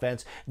Jericho's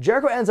offense.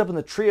 Jericho ends up in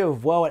the Trio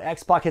of Woe, and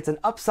X-Pac hits an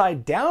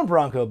upside down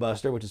Bronco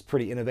Buster, which is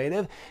pretty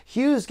innovative.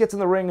 Hughes gets in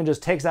the ring and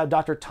just takes out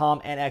Dr. Tom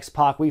and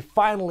X-Pac. We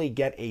finally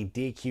get a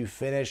DQ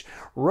finish.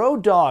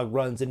 Road Dogg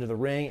runs into the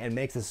ring and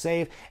makes the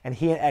save, and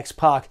he and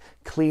X-Pac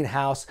clean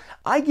house.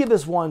 I give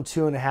this one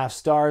 2.5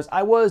 stars.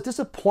 I was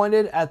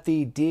disappointed at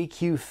the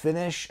DQ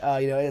finish.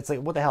 It's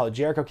like, what the hell?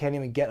 Jericho can't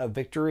even get a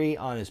victory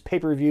on his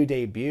pay-per-view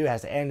debut. It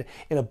has to end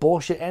in a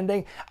bullshit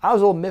ending. I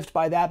was a little miffed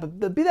by that,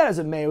 but be that as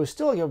it may, it was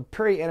still like a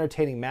pretty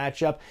entertaining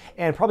matchup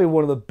and probably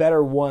one of the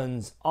better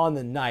ones on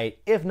the night,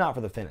 if not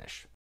for the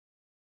finish.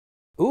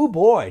 Ooh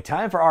boy,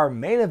 time for our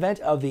main event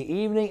of the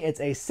evening. It's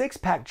a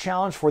six-pack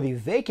challenge for the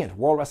vacant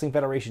World Wrestling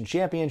Federation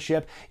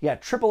Championship. You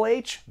got Triple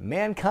H,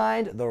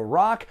 Mankind, The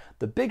Rock,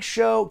 The Big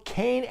Show,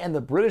 Kane, and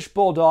the British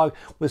Bulldog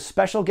with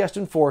special guest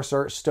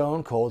enforcer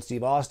Stone Cold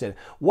Steve Austin.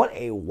 What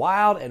a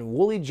wild and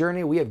woolly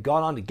journey we have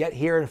gone on to get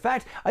here. In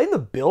fact, I think the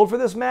build for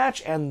this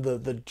match and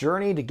the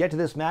journey to get to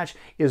this match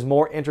is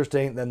more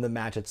interesting than the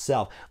match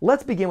itself.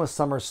 Let's begin with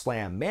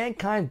SummerSlam.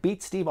 Mankind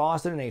beat Steve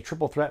Austin in a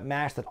triple threat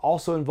match that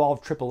also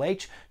involved Triple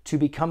H to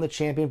become the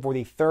champion for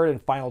the third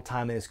and final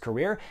time in his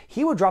career.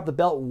 He would drop the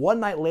belt one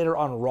night later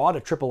on Raw to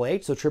Triple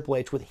H, so Triple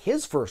H with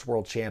his first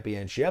world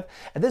championship.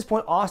 At this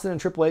point, Austin and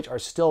Triple H are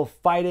still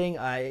fighting.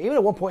 Even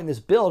at one point in this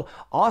build,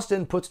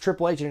 Austin puts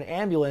Triple H in an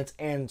ambulance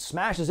and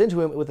smashes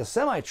into him with a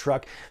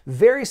semi-truck,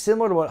 very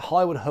similar to what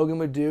Hollywood Hogan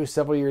would do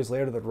several years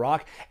later to The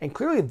Rock. And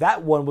clearly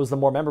that one was the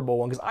more memorable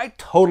one, because I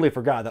totally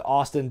forgot that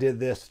Austin did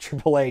this to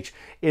Triple H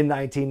in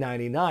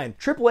 1999.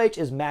 Triple H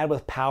is mad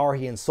with power.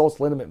 He insults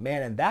Linda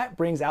McMahon, and that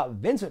brings out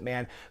Vince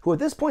McMahon, who at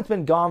this point's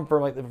been gone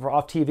for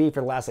off TV for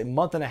the last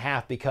month and a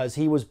half because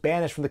he was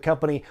banished from the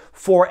company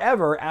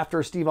forever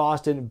after Steve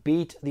Austin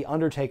beat The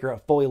Undertaker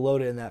at Fully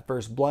Loaded in that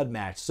first blood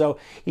match. So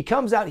he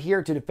comes out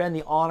here to defend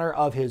the honor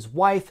of his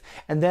wife,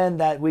 and then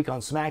that week on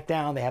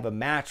SmackDown they have a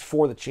match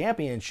for the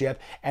championship,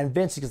 and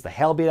Vince gets the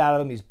hell beat out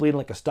of him. He's bleeding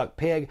like a stuck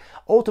pig.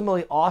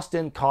 Ultimately,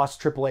 Austin costs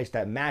Triple H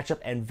that matchup,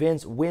 and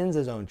Vince wins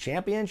his own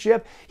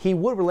championship. He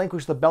would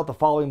relinquish the belt the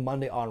following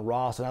Monday on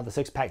Raw, so now the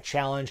six-pack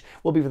challenge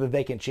will be for the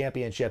vacant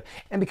championship.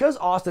 And because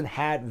Austin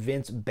had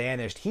Vince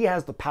banished, he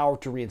has the power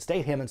to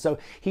reinstate him, and so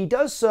he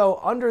does so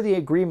under the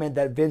agreement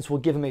that Vince will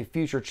give him a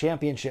future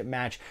championship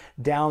match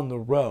down the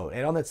road.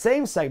 And on that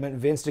same segment,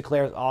 Vince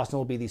declares Austin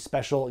will be the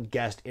special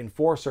guest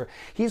enforcer.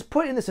 He's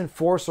put in this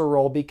enforcer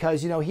role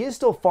because, he is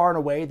still far and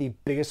away the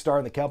biggest star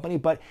in the company,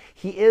 but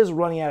he is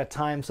running out of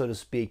time, so to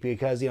speak,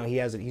 because,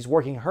 he's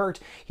working hurt,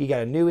 he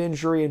got a new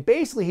injury, and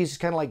basically he's just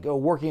kind of like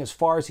working as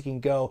far as he can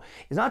go.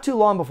 It's not too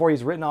long before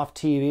he's written off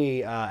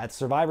TV at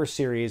Survivor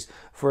Series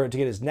to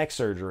get his neck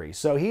surgery.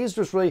 So he's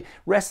just really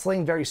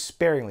wrestling very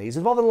sparingly. He's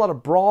involved in a lot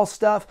of brawl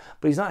stuff,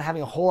 but he's not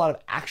having a whole lot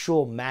of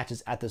actual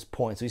matches at this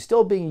point. So he's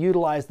still being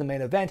utilized in the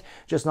main event,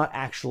 just not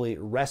actually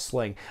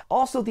wrestling.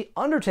 Also, The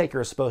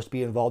Undertaker is supposed to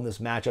be involved in this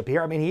matchup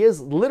here. I mean, he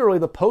is literally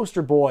the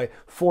poster boy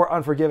for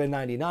Unforgiven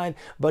 99,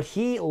 but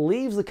he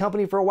leaves the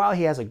company for a while.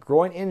 He has a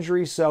groin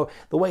injury, so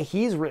the way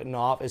he's written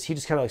off is he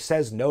just kind of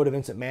says no to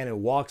Vince McMahon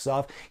and walks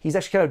off. He's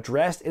actually kind of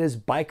dressed in his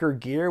biker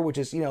gear, which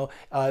is, we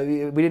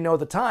didn't know at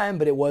the time,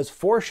 but it was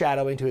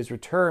foreshadowing to his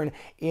return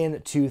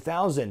in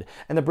 2000.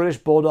 And the British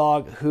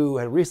Bulldog, who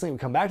had recently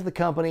come back to the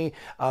company,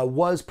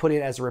 was put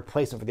in as a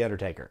replacement for The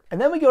Undertaker.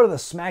 And then we go to the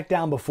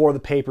SmackDown before the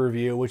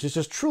pay-per-view, which is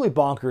just truly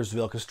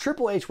bonkersville, because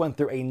Triple H went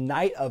through a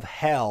night of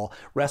hell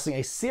wrestling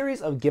a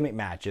series of gimmick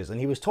matches, and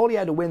he was told he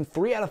had to win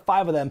 3 out of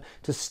 5 of them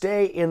to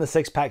stay in the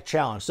six-pack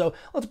challenge. So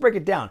let's break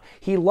it down.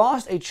 He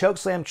lost a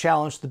chokeslam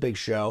challenge to The Big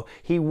Show.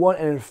 He won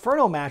an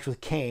Inferno match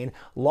with Kane,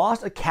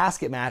 lost a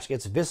casket match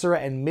against Viscera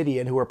and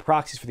Mideon, who were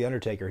proxies for The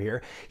Undertaker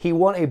here. He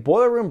won a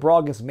Boiler Room Brawl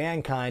against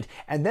Mankind,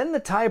 and then the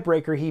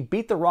tiebreaker, he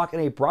beat The Rock in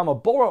a Brahma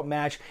Bull Rope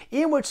match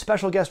in which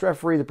special guest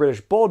referee the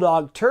British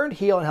Bulldog turned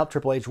heel and helped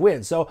Triple H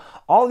win. So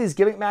all these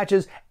gimmick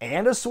matches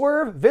and a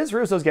swerve, Vince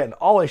Russo's getting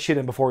all his shit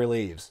in before he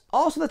leaves.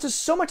 Also, that's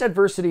just so much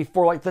adversity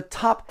for the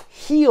top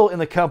heel in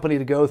the company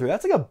to go through.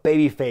 That's like a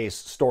babyface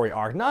story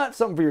arc, not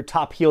something for your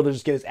top heel to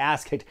just get his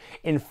ass kicked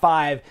in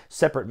 5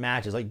 separate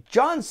matches. Like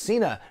John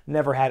Cena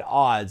never had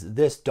odds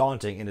this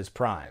daunting in his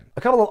prime.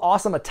 A couple of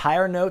awesome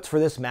attire notes for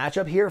this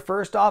matchup here.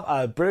 First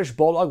off, British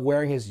Bulldog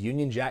wearing his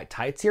Union Jack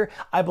tights here.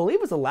 I believe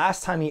it was the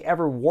last time he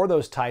ever wore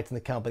those tights in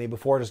the company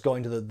before just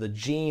going to the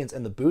jeans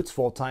and the boots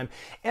full time.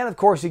 And of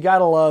course, you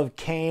gotta love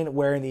Kane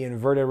wearing the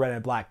inverted red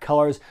and black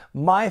colors.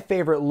 My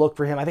favorite look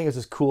for him, I think it's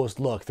his coolest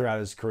look throughout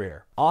his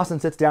career. Austin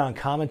sits down on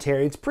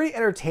commentary. It's pretty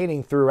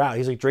entertaining throughout.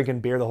 He's drinking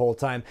beer the whole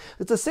time.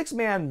 It's a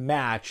 6-man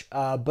match,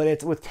 but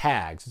it's with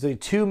tags. So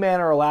 2 men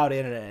are allowed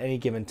in at any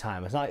given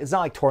time. It's not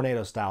like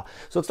tornado style.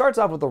 So it starts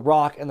off with The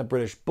Rock and the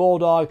British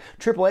Bulldog.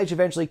 Triple H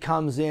eventually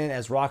comes in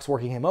as Rock's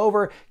working him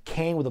over.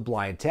 Kane with a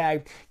blind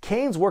tag.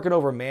 Kane's working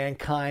over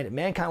Mankind.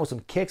 Mankind with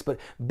some kicks, but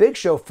Big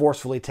Show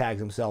forcefully tags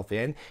himself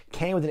in.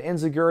 Kane with an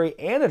enziguri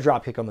and a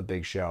dropkick on the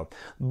Big Show.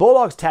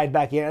 Bulldog's tagged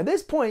back in. At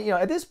this point,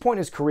 at this point in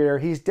his career,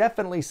 he's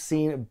definitely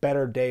seen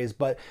better days,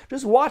 but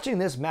just watching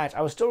this match,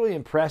 I was still really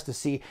impressed to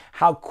see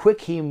how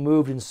quick he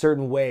moved in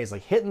certain ways,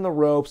 like hitting the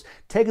ropes,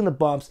 taking the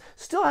bumps,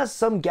 still has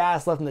some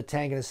gas left in the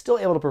tank, and is still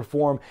able to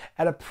perform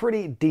at a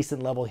pretty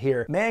decent level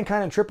here.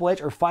 Mankind and Triple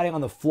H are fighting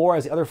on the floor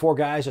as the other 4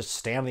 guys just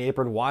stand on the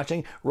apron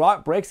watching.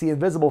 Rock breaks the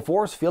invisible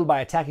force field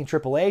by attacking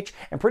Triple H,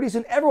 and pretty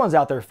soon everyone's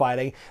out there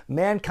fighting.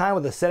 Mankind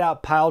with a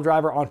set-out pile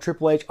driver on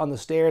Triple H on the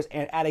stairs,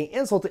 and adding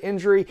insult to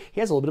injury,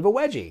 he has a little bit of a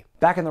wedgie.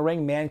 Back in the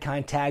ring,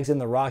 Mankind tags in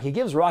The Rock. He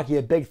gives Rocky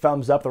a big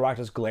thumbs up. The Rock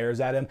just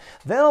glares at him.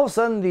 Then all of a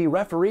sudden, the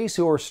referees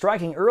who were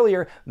striking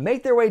earlier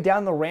make their way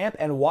down the ramp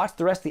and watch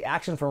the rest of the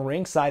action from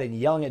ringside and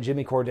yelling at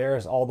Jimmy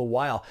Korderas all the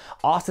while.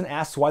 Austin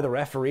asks why the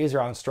referees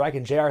are on strike,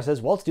 and JR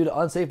says, well, it's due to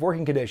unsafe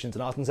working conditions.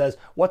 And Austin says,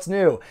 what's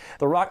new?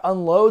 The Rock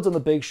unloads on the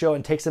Big Show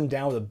and takes him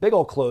down with a big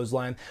old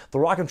clothesline. The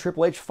Rock and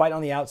Triple H fight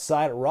on the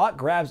outside. Rock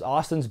grabs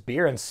Austin's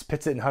beer and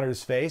spits it in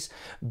Hunter's face.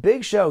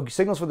 Big Show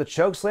signals for the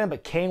choke slam,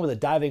 but Kane with a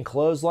diving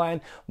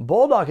clothesline.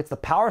 Bulldog hits the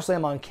power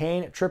slam on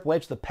Kane. Triple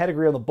H the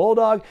pedigree on the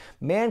Bulldog.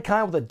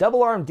 Mankind with a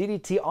double arm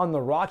DDT on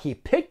the Rock. He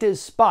picked his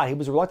spot. He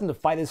was reluctant to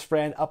fight his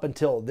friend up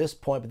until this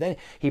point, but then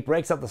he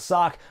breaks up the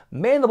sock.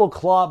 Mandible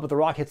claw, but the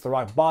Rock hits the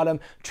Rock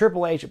bottom.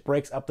 Triple H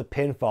breaks up the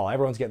pinfall.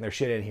 Everyone's getting their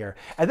shit in here.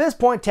 At this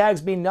point,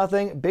 tags mean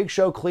nothing. Big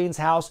Show cleans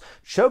house,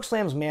 choke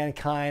slams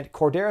Mankind.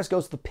 Korderas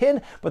goes to the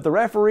pin, but the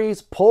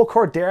referees pull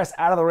Korderas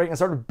out of the ring and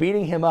start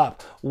beating him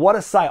up. What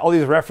a sight. All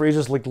these referees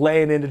just like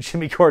laying into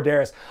Jimmy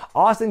Korderas.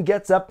 Austin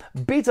gets up,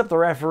 beats up the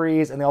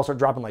referees, and they all start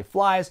dropping like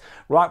flies.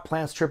 Rock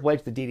plants Triple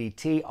H the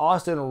DDT.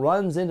 Austin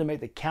runs in to make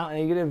the count,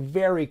 and you get a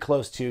very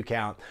close 2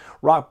 count.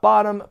 Rock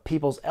bottom,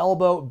 people's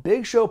elbow.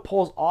 Big Show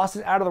pulls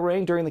Austin out of the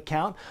ring during the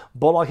count.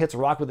 Bulldog hits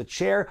Rock with a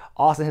chair.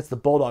 Austin hits the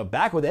Bulldog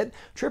back with it.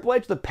 Triple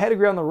H the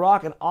pedigree on the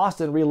Rock, and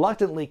Austin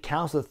reluctantly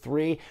counts the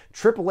 3.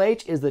 Triple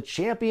H is the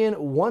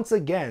champion once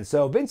again.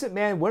 So Vince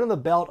McMahon winning the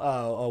belt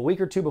a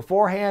week or 2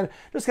 beforehand,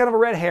 just kind of a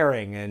red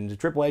herring, and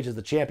Triple H is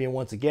the champion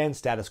once again.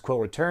 Status quo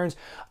returns.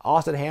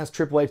 Austin hands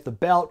Triple H the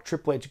belt.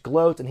 Triple H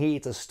gloats, and he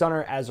eats a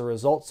stunner as a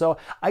result. So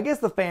I guess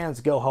the fans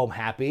go home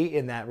happy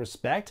in that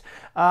respect.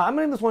 I'm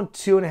going to give this one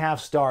 2.5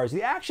 stars.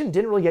 The action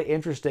didn't really get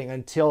interesting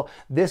until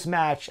this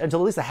match, until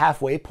at least the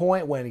halfway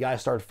point when the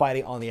guys started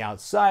fighting on the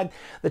outside.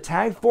 The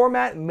tag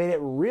format made it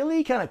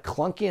really kind of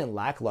clunky and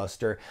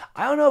lackluster.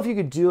 I don't know if you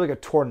could do like a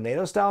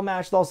tornado style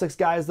match with all 6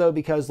 guys though,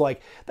 because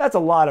like that's a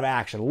lot of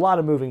action, a lot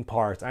of moving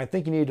parts. And I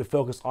think you need to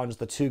focus on just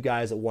the 2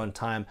 guys at one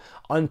time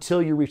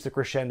until you reach the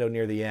crescendo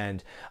near the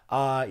end.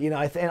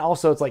 And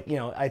also it's like,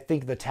 I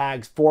think the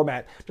tags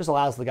format just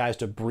allows the guys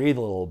to breathe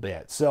a little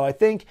bit. So I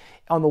think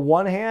on the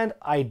one hand,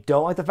 I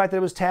don't like the fact that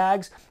it was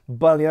tags,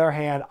 but on the other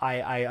hand,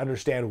 I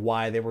understand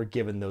why they were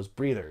given those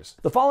breathers.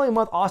 The following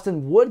month,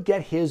 Austin would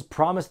get his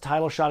promised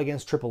title shot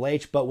against Triple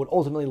H, but would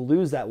ultimately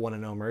lose that one at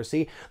No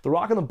Mercy. The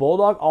Rock and the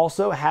Bulldog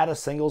also had a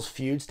singles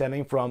feud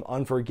stemming from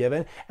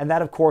Unforgiven, and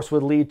that of course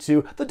would lead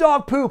to the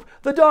dog poop,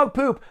 the dog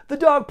poop, the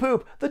dog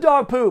poop, the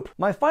dog poop.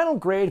 My final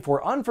grade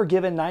for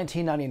Unforgiven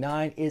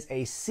 1999 is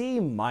a C-.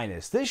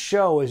 This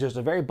show is just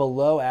a very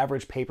below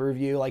average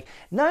pay-per-view. Like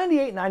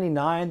 98,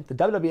 99, the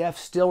WWF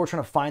still were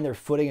trying to find their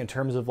footing in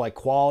terms of like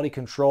quality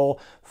control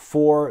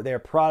for their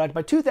product.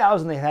 By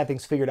 2000, they had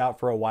things figured out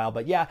for a while,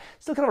 but yeah,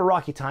 still kind of a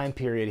rocky time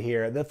period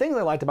here. The things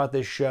I liked about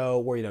this show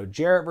were,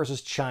 Jarrett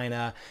versus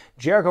Chyna,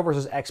 Jericho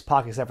versus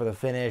X-Pac except for the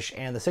finish,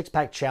 and the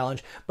 6-pack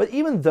challenge, but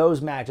even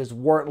those matches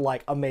weren't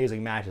like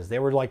amazing matches. They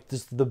were like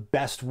just the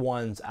best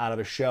ones out of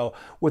a show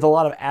with a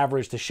lot of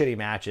average to shitty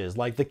matches.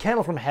 Like the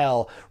Kennel from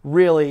Hell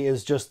really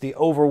is just the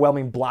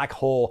overwhelming black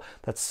hole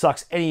that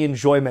sucks any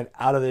enjoyment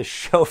out of this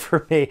show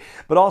for me.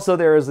 But also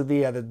there is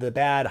the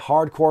bad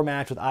hardcore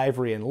match with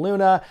Ivory and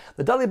Luna.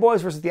 The Dudley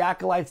Boyz versus the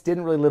Acolytes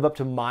didn't really live up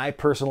to my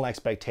personal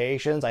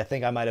expectations. I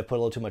think I might have put a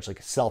little too much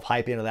like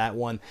self-hype into that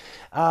one.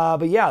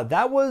 But yeah,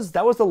 that was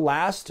the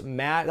last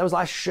match. That was the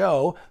last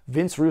show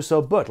Vince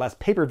Russo booked, last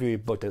pay-per-view he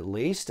booked at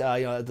least.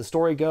 The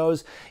story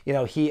goes,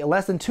 he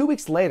less than 2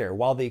 weeks later,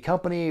 while the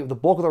company, the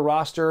bulk of the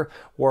roster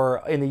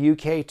were in the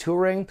UK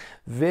touring,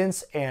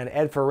 Vince and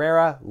Ed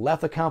Ferreira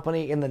left the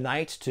company in the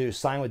night to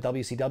sign with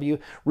WCW.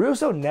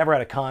 Russo never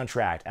had a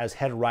contract as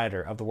head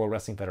writer of the World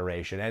Wrestling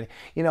Federation. And,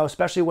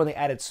 especially when they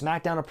added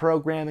SmackDown to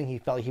programming, he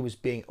felt like he was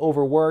being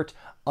overworked,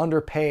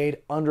 underpaid,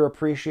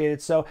 underappreciated.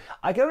 So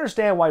I can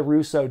understand why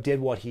Russo did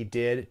what he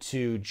did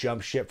to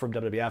jump ship from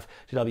WWF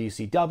to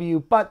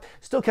WCW, but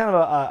still kind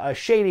of a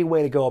shady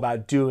way to go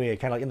about doing it,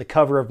 kind of like in the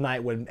cover of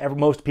night when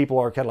most people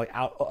are kind of like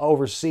out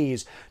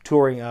overseas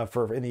touring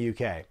in the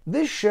UK.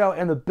 This show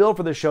and the build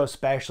for the show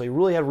especially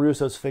really had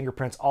Russo's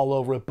fingerprints all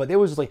over it, but it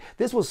was like,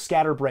 this was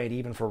scatterbrained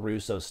even for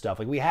Russo's stuff.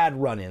 Like we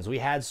had run-ins, we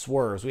had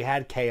swerves, we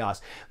had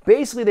chaos.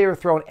 Basically they were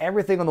throwing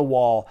everything on the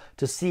wall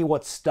to see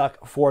what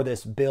stuck for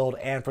this build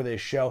and for this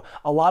show.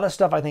 A lot of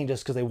stuff I think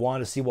just because they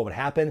wanted to see what would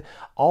happen.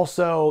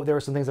 Also, there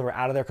were some things that were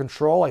out of their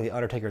control, like the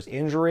Undertaker's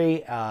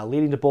injury,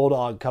 leading to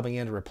Bulldog coming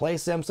in to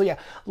replace him. So yeah,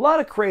 a lot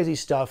of crazy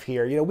stuff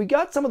here. We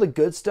got some of the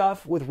good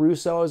stuff with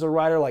Russo as a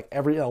writer, like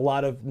a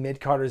lot of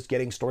mid-carders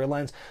getting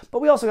storylines,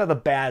 but we also got the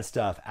bad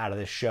stuff out of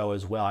this show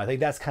as well. I think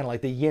that's kind of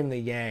like the yin and the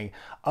yang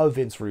of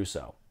Vince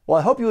Russo. Well,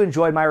 I hope you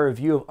enjoyed my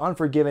review of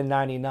Unforgiven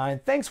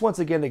 99. Thanks once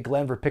again to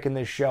Glenn for picking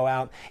this show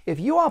out. If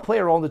you all play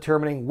a role in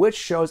determining which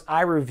shows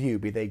I review,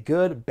 be they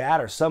good,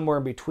 bad, or somewhere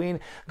in between,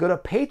 go to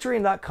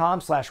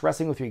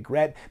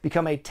patreon.com/wrestlingwithregret,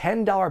 become a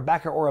 $10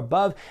 backer or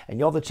above, and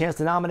you'll have the chance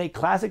to nominate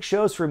classic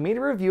shows for me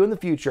to review in the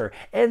future.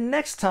 And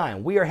next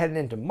time, we are heading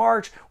into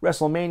March,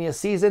 WrestleMania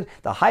season.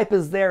 The hype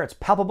is there. It's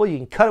palpable. You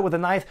can cut it with a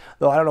knife,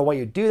 though I don't know why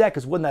you do that,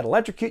 because wouldn't that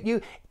electrocute you?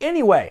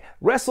 Anyway,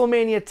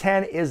 WrestleMania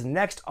 10 is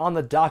next on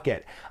the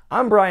docket.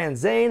 I'm Brian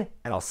Zane,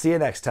 and I'll see you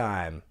next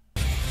time.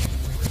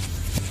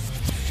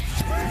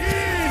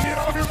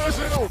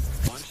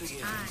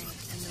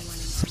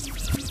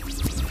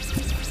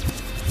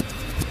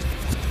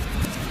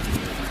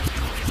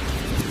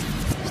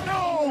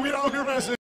 No, get out here,